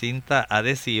utilice la cinta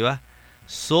adhesiva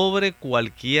sobre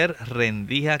cualquier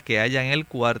rendija que haya en el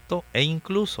cuarto, e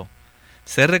incluso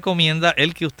se recomienda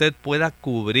el que usted pueda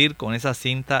cubrir con esa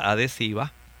cinta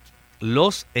adhesiva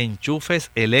los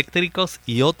enchufes eléctricos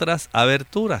y otras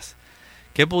aberturas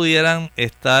que pudieran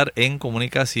estar en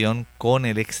comunicación con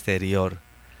el exterior.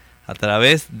 A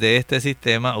través de este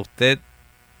sistema usted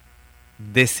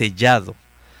desellado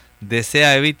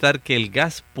desea evitar que el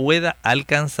gas pueda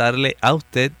alcanzarle a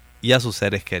usted y a sus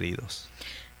seres queridos.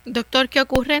 Doctor, ¿qué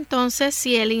ocurre entonces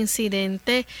si el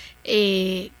incidente,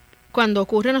 cuando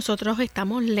ocurre, nosotros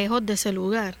estamos lejos de ese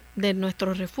lugar, de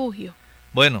nuestro refugio?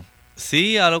 Bueno,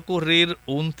 si al ocurrir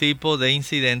un tipo de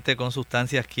incidente con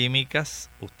sustancias químicas,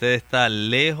 usted está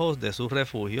lejos de su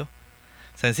refugio,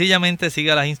 sencillamente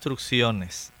siga las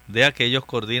instrucciones de aquellos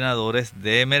coordinadores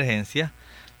de emergencia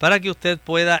para que usted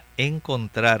pueda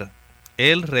encontrar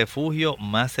el refugio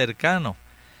más cercano.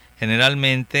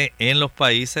 Generalmente en los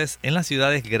países, en las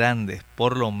ciudades grandes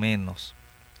por lo menos,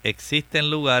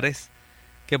 existen lugares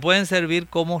que pueden servir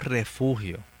como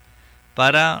refugio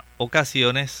para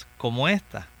ocasiones como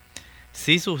esta.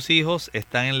 Si sus hijos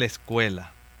están en la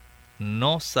escuela,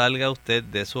 no salga usted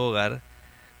de su hogar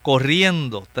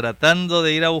corriendo, tratando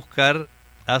de ir a buscar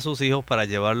a sus hijos para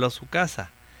llevarlo a su casa.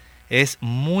 Es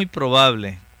muy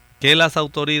probable que las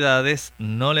autoridades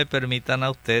no le permitan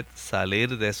a usted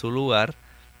salir de su lugar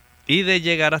y de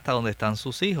llegar hasta donde están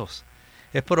sus hijos.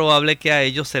 Es probable que a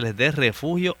ellos se les dé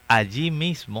refugio allí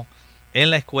mismo en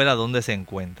la escuela donde se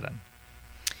encuentran.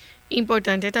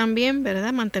 Importante también,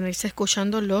 ¿verdad?, mantenerse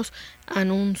escuchando los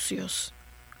anuncios.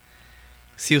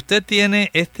 Si usted tiene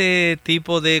este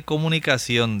tipo de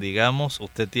comunicación, digamos,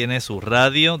 usted tiene su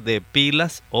radio de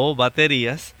pilas o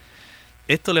baterías,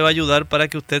 esto le va a ayudar para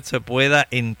que usted se pueda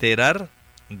enterar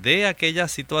de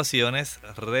aquellas situaciones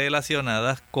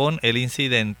relacionadas con el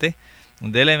incidente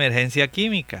de la emergencia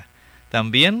química.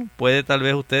 También puede tal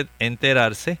vez usted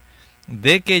enterarse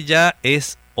de que ya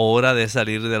es hora de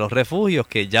salir de los refugios,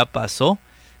 que ya pasó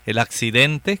el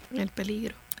accidente, el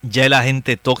peligro. Ya el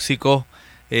agente tóxico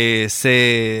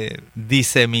se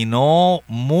diseminó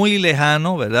muy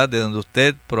lejano, ¿verdad?, de donde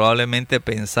usted probablemente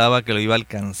pensaba que lo iba a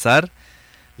alcanzar.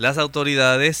 Las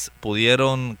autoridades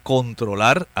pudieron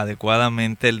controlar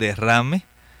adecuadamente el derrame,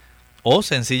 o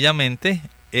sencillamente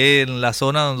en la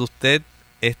zona donde usted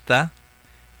está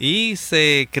y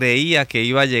se creía que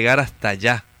iba a llegar hasta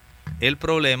allá. El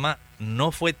problema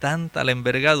no fue tanta la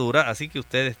envergadura, así que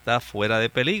usted está fuera de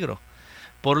peligro.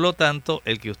 Por lo tanto,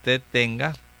 el que usted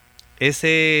tenga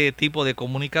ese tipo de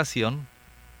comunicación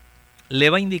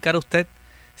le va a indicar a usted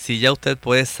si ya usted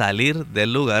puede salir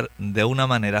del lugar de una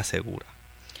manera segura.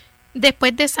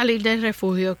 Después de salir del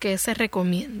refugio, ¿qué se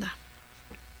recomienda?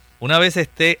 Una vez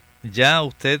esté ya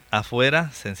usted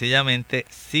afuera, sencillamente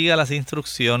siga las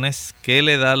instrucciones que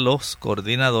le dan los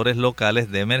coordinadores locales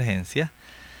de emergencia,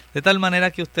 de tal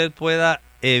manera que usted pueda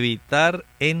evitar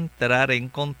entrar en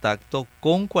contacto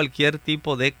con cualquier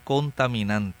tipo de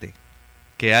contaminante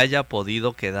que haya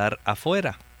podido quedar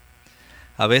afuera.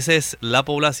 A veces la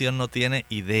población no tiene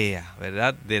idea,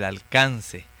 ¿verdad?, del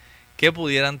alcance que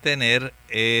pudieran tener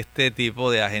este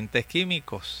tipo de agentes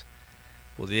químicos.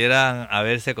 Pudieran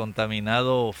haberse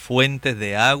contaminado fuentes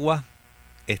de agua,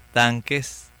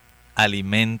 estanques,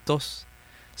 alimentos,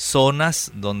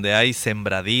 zonas donde hay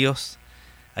sembradíos.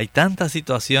 Hay tantas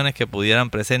situaciones que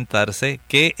pudieran presentarse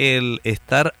que el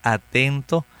estar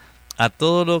atento a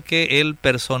todo lo que el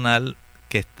personal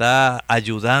que está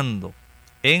ayudando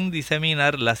en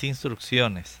diseminar las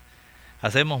instrucciones,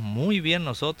 hacemos muy bien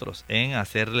nosotros en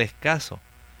hacerles caso.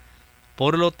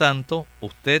 Por lo tanto,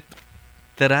 usted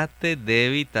trate de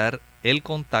evitar el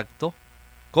contacto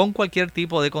con cualquier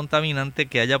tipo de contaminante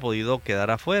que haya podido quedar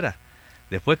afuera.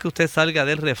 Después que usted salga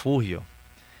del refugio,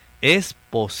 es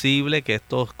posible que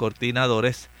estos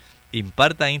coordinadores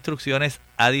impartan instrucciones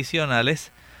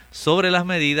adicionales sobre las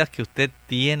medidas que usted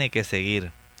tiene que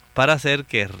seguir para hacer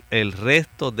que el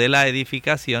resto de la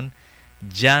edificación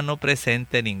ya no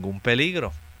presente ningún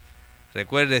peligro.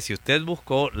 Recuerde, si usted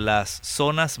buscó las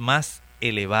zonas más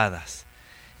elevadas,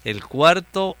 el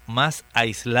cuarto más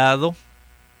aislado,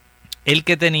 el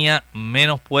que tenía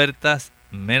menos puertas,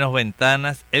 menos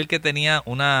ventanas, el que tenía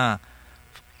una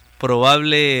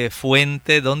probable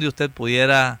fuente donde usted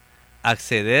pudiera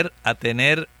acceder a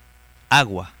tener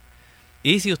agua.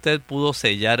 Y si usted pudo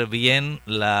sellar bien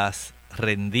las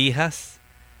rendijas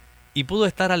y pudo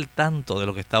estar al tanto de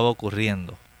lo que estaba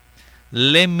ocurriendo,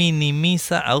 le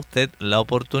minimiza a usted la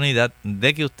oportunidad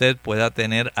de que usted pueda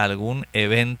tener algún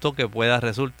evento que pueda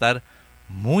resultar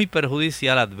muy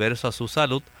perjudicial, adverso a su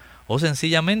salud, o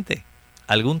sencillamente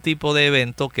algún tipo de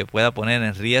evento que pueda poner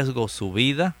en riesgo su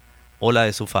vida o la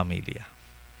de su familia.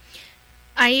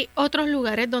 ¿Hay otros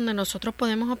lugares donde nosotros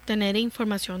podemos obtener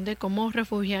información de cómo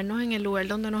refugiarnos en el lugar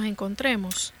donde nos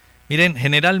encontremos? Miren,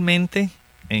 generalmente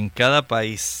en cada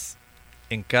país,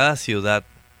 en cada ciudad,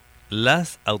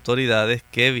 las autoridades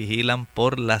que vigilan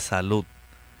por la salud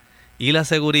y la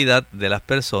seguridad de las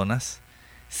personas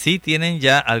sí tienen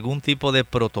ya algún tipo de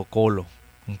protocolo.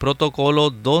 Un protocolo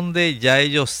donde ya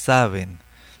ellos saben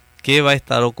qué va a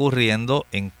estar ocurriendo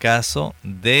en caso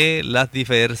de las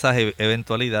diversas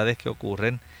eventualidades que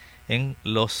ocurren en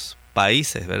los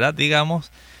países, ¿verdad?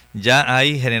 Digamos, ya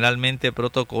hay generalmente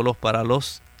protocolos para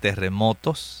los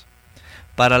terremotos,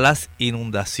 para las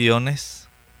inundaciones,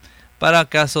 para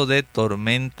casos de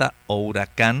tormenta o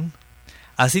huracán.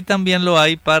 Así también lo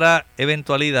hay para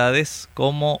eventualidades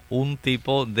como un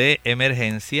tipo de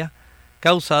emergencia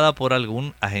causada por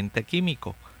algún agente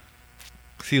químico.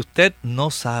 Si usted no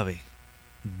sabe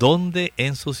dónde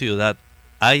en su ciudad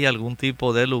hay algún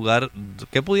tipo de lugar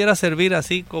que pudiera servir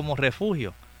así como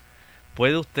refugio,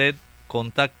 puede usted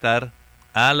contactar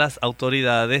a las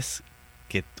autoridades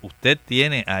que usted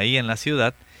tiene ahí en la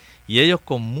ciudad y ellos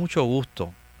con mucho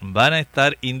gusto van a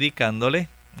estar indicándole,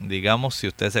 digamos, si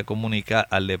usted se comunica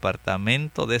al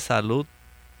Departamento de Salud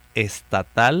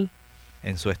estatal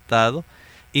en su estado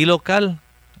y local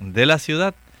de la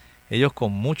ciudad, ellos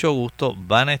con mucho gusto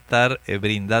van a estar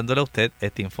brindándole a usted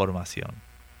esta información.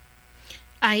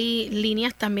 Hay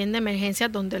líneas también de emergencia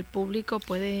donde el público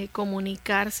puede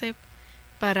comunicarse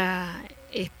para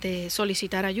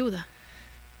solicitar ayuda.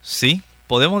 Sí,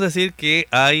 podemos decir que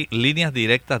hay líneas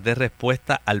directas de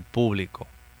respuesta al público.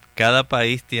 Cada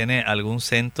país tiene algún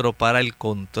centro para el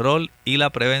control y la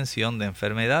prevención de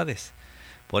enfermedades.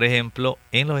 Por ejemplo,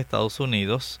 en los Estados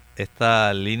Unidos,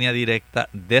 esta línea directa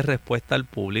de respuesta al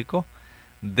público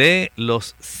de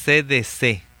los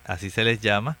CDC, así se les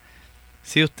llama.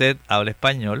 Si usted habla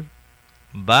español,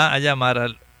 va a llamar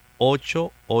al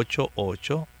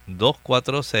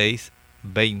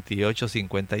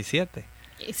 888-246-2857.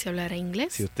 ¿Y si hablara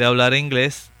inglés? Si usted hablara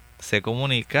inglés, se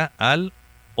comunica al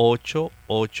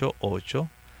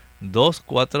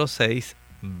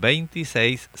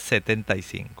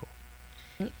 888-246-2675.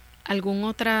 ¿Algún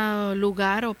otro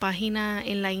lugar o página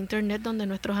en la internet donde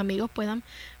nuestros amigos puedan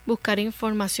buscar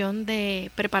información de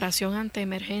preparación ante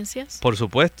emergencias? Por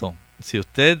supuesto, si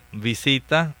usted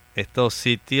visita estos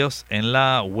sitios en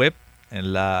la web,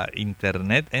 en la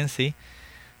internet en sí,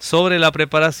 sobre la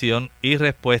preparación y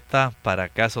respuesta para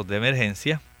casos de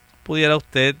emergencia, pudiera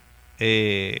usted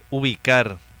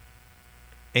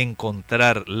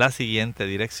encontrar la siguiente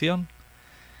dirección: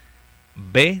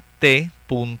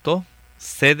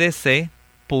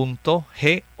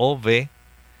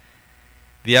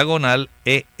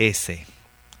 bt.cdc.gov/ES.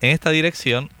 En esta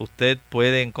dirección usted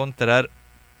puede encontrar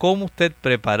cómo usted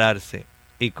prepararse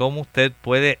y cómo usted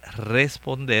puede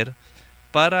responder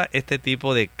para este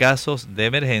tipo de casos de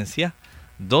emergencia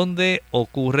donde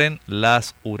ocurren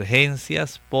las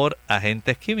urgencias por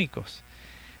agentes químicos.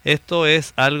 Esto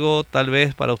es algo tal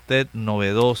vez para usted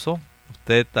novedoso.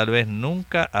 Usted tal vez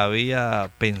nunca había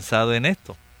pensado en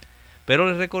esto. Pero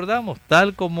les recordamos,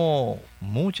 tal como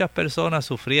muchas personas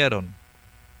sufrieron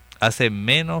hace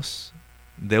menos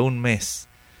de un mes,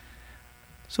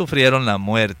 sufrieron la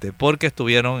muerte porque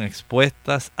estuvieron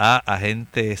expuestas a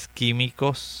agentes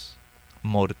químicos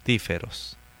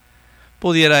mortíferos.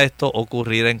 ¿Pudiera esto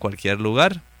ocurrir en cualquier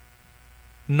lugar?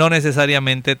 No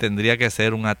necesariamente tendría que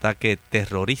ser un ataque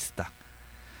terrorista.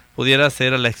 Pudiera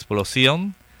ser la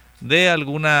explosión de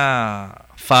alguna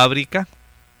fábrica,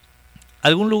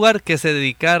 algún lugar que se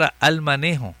dedicara al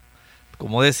manejo,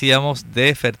 como decíamos,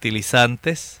 de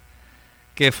fertilizantes,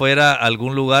 que fuera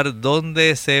algún lugar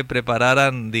donde se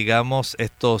prepararan, digamos,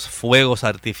 estos fuegos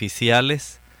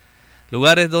artificiales,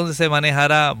 lugares donde se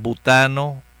manejara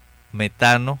butano,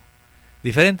 metano,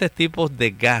 diferentes tipos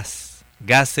de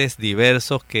gases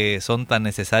diversos que son tan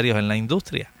necesarios en la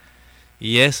industria.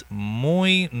 Y es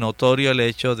muy notorio el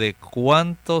hecho de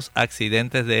cuántos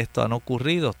accidentes de esto han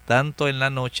ocurrido, tanto en la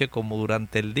noche como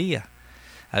durante el día.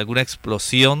 Alguna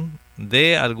explosión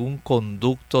de algún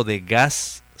conducto de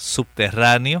gas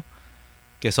subterráneo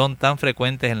que son tan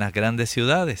frecuentes en las grandes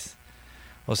ciudades.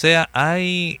 O sea,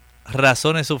 hay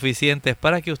razones suficientes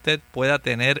para que usted pueda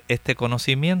tener este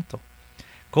conocimiento.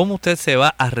 ¿Cómo usted se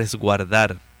va a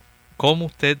resguardar? ¿Cómo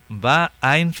usted va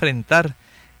a enfrentar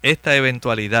esta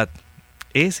eventualidad?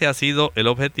 Ese ha sido el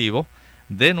objetivo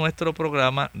de nuestro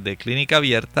programa de Clínica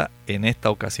Abierta en esta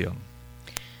ocasión.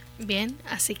 Bien,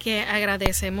 así que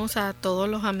agradecemos a todos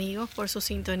los amigos por su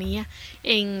sintonía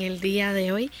en el día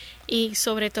de hoy y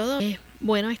sobre todo es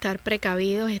bueno estar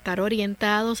precavidos, estar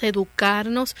orientados,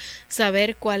 educarnos,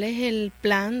 saber cuál es el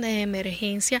plan de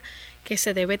emergencia que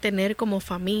se debe tener como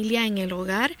familia en el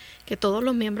hogar, que todos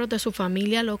los miembros de su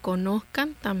familia lo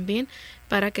conozcan también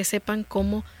para que sepan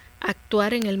cómo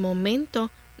actuar en el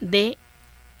momento de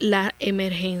la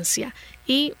emergencia.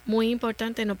 Y muy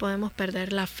importante, no podemos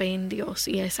perder la fe en Dios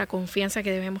y esa confianza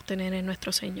que debemos tener en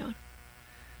nuestro Señor.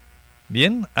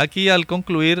 Bien, aquí al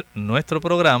concluir nuestro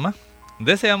programa,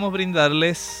 deseamos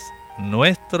brindarles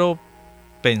nuestro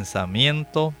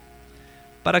pensamiento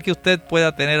para que usted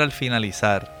pueda tener al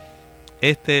finalizar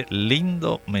este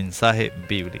lindo mensaje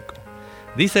bíblico.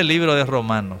 Dice el libro de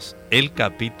Romanos, el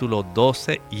capítulo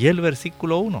 12 y el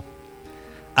versículo 1.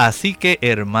 Así que,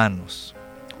 hermanos,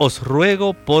 os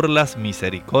ruego por las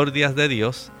misericordias de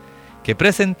Dios que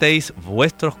presentéis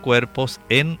vuestros cuerpos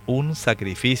en un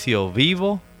sacrificio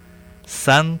vivo,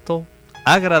 santo,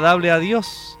 agradable a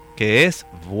Dios, que es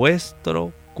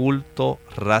vuestro culto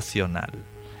racional.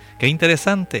 Qué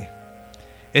interesante.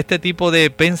 Este tipo de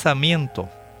pensamiento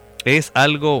es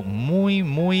algo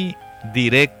muy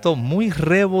directo, muy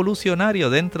revolucionario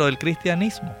dentro del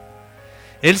cristianismo.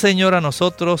 El Señor a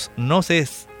nosotros nos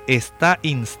está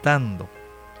instando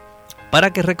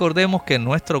para que recordemos que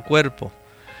nuestro cuerpo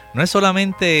no es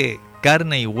solamente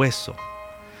carne y hueso.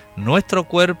 Nuestro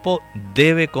cuerpo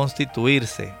debe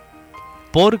constituirse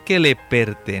porque le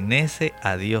pertenece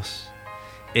a Dios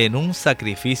en un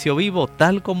sacrificio vivo,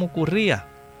 tal como ocurría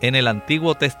en el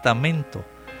Antiguo Testamento,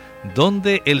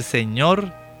 donde el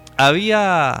Señor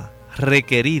había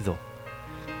requerido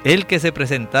el que se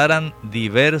presentaran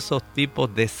diversos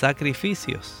tipos de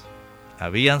sacrificios.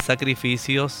 Habían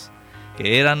sacrificios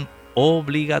que eran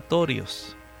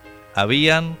obligatorios.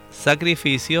 Habían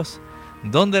sacrificios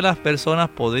donde las personas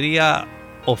podrían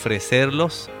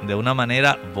ofrecerlos de una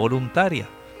manera voluntaria.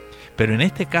 Pero en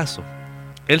este caso,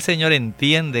 el Señor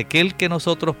entiende que el que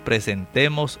nosotros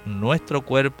presentemos nuestro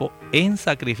cuerpo en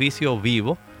sacrificio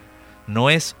vivo no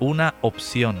es una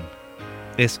opción,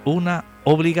 es una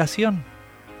obligación.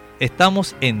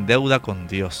 Estamos en deuda con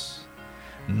Dios.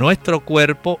 Nuestro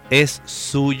cuerpo es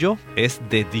suyo, es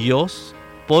de Dios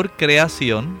por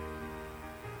creación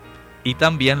y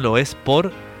también lo es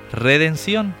por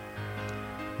redención.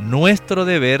 Nuestro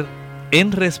deber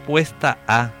en respuesta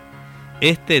a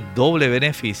este doble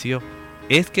beneficio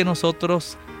es que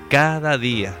nosotros cada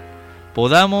día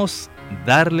podamos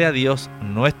darle a Dios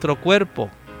nuestro cuerpo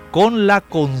con la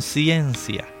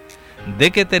conciencia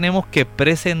de que tenemos que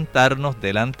presentarnos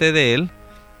delante de Él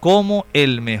como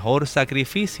el mejor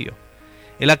sacrificio.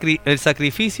 El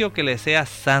sacrificio que le sea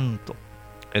santo,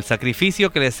 el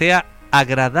sacrificio que le sea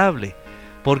agradable,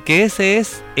 porque ese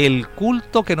es el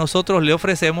culto que nosotros le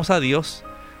ofrecemos a Dios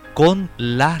con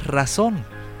la razón.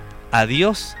 A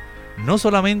Dios no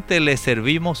solamente le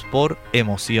servimos por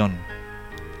emoción,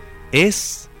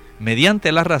 es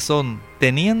mediante la razón,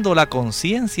 teniendo la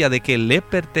conciencia de que le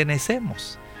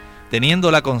pertenecemos,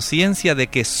 teniendo la conciencia de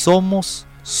que somos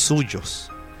suyos,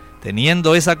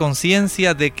 teniendo esa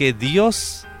conciencia de que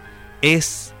Dios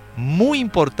es muy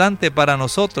importante para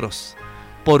nosotros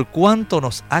por cuanto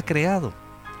nos ha creado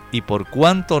y por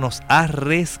cuanto nos ha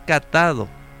rescatado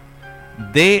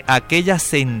de aquella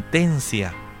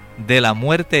sentencia de la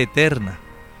muerte eterna.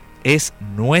 Es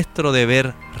nuestro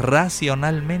deber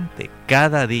racionalmente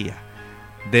cada día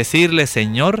decirle: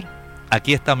 Señor,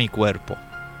 aquí está mi cuerpo,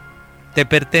 te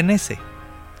pertenece,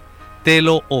 te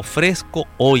lo ofrezco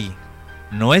hoy.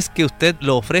 No es que usted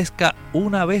lo ofrezca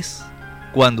una vez,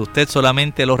 cuando usted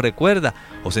solamente lo recuerda,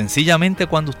 o sencillamente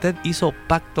cuando usted hizo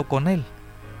pacto con Él.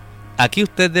 Aquí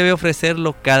usted debe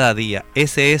ofrecerlo cada día.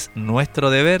 Ese es nuestro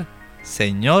deber.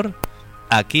 Señor,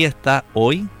 aquí está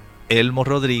hoy Elmo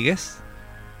Rodríguez,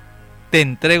 te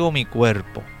entrego mi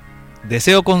cuerpo,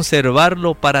 deseo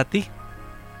conservarlo para ti,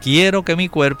 quiero que mi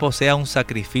cuerpo sea un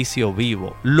sacrificio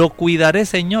vivo, lo cuidaré,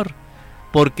 Señor,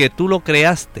 porque tú lo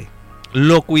creaste,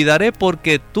 lo cuidaré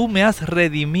porque tú me has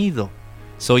redimido,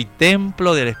 soy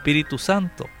templo del Espíritu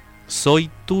Santo,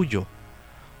 soy tuyo.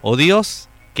 Oh Dios,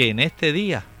 que en este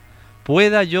día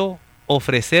pueda yo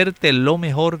ofrecerte lo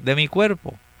mejor de mi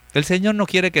cuerpo. El Señor no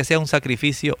quiere que sea un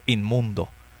sacrificio inmundo.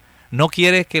 No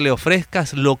quiere que le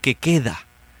ofrezcas lo que queda.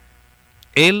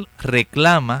 Él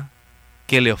reclama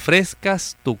que le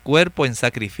ofrezcas tu cuerpo en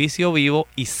sacrificio vivo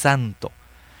y santo.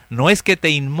 No es que te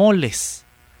inmoles,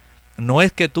 no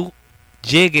es que tú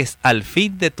llegues al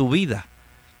fin de tu vida,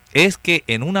 es que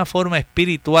en una forma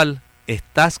espiritual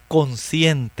estás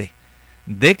consciente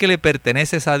de que le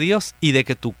perteneces a Dios y de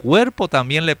que tu cuerpo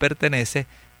también le pertenece,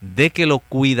 de que lo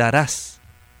cuidarás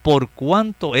por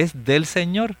cuanto es del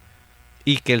Señor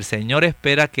y que el Señor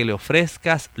espera que le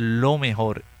ofrezcas lo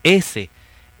mejor. Ese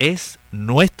es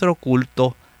nuestro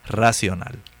culto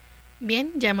racional.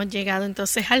 Bien, ya hemos llegado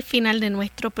entonces al final de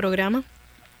nuestro programa.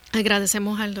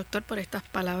 Agradecemos al doctor por estas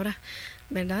palabras,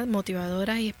 ¿verdad?,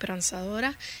 motivadoras y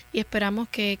esperanzadoras, y esperamos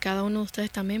que cada uno de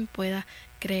ustedes también pueda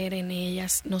creer en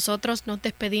ellas. Nosotros nos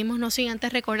despedimos, no sin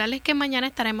antes recordarles que mañana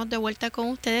estaremos de vuelta con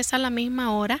ustedes a la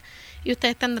misma hora y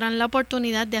ustedes tendrán la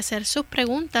oportunidad de hacer sus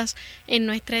preguntas en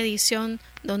nuestra edición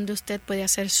donde usted puede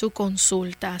hacer su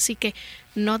consulta. Así que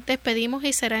nos despedimos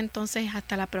y será entonces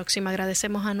hasta la próxima.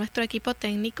 Agradecemos a nuestro equipo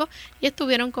técnico y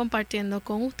estuvieron compartiendo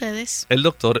con ustedes el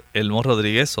doctor Elmo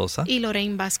Rodriguez Sosa y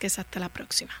Lorraine Vázquez. Hasta la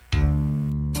próxima.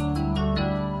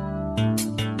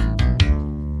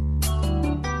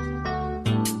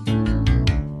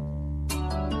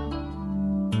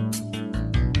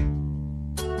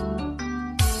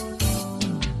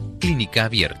 Clínica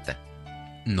Abierta.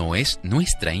 No es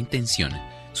nuestra intención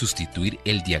sustituir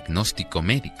el diagnóstico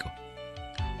médico.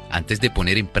 Antes de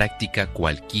poner en práctica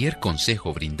cualquier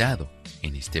consejo brindado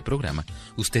en este programa,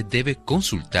 usted debe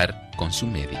consultar con su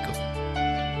médico.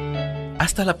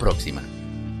 Hasta la próxima.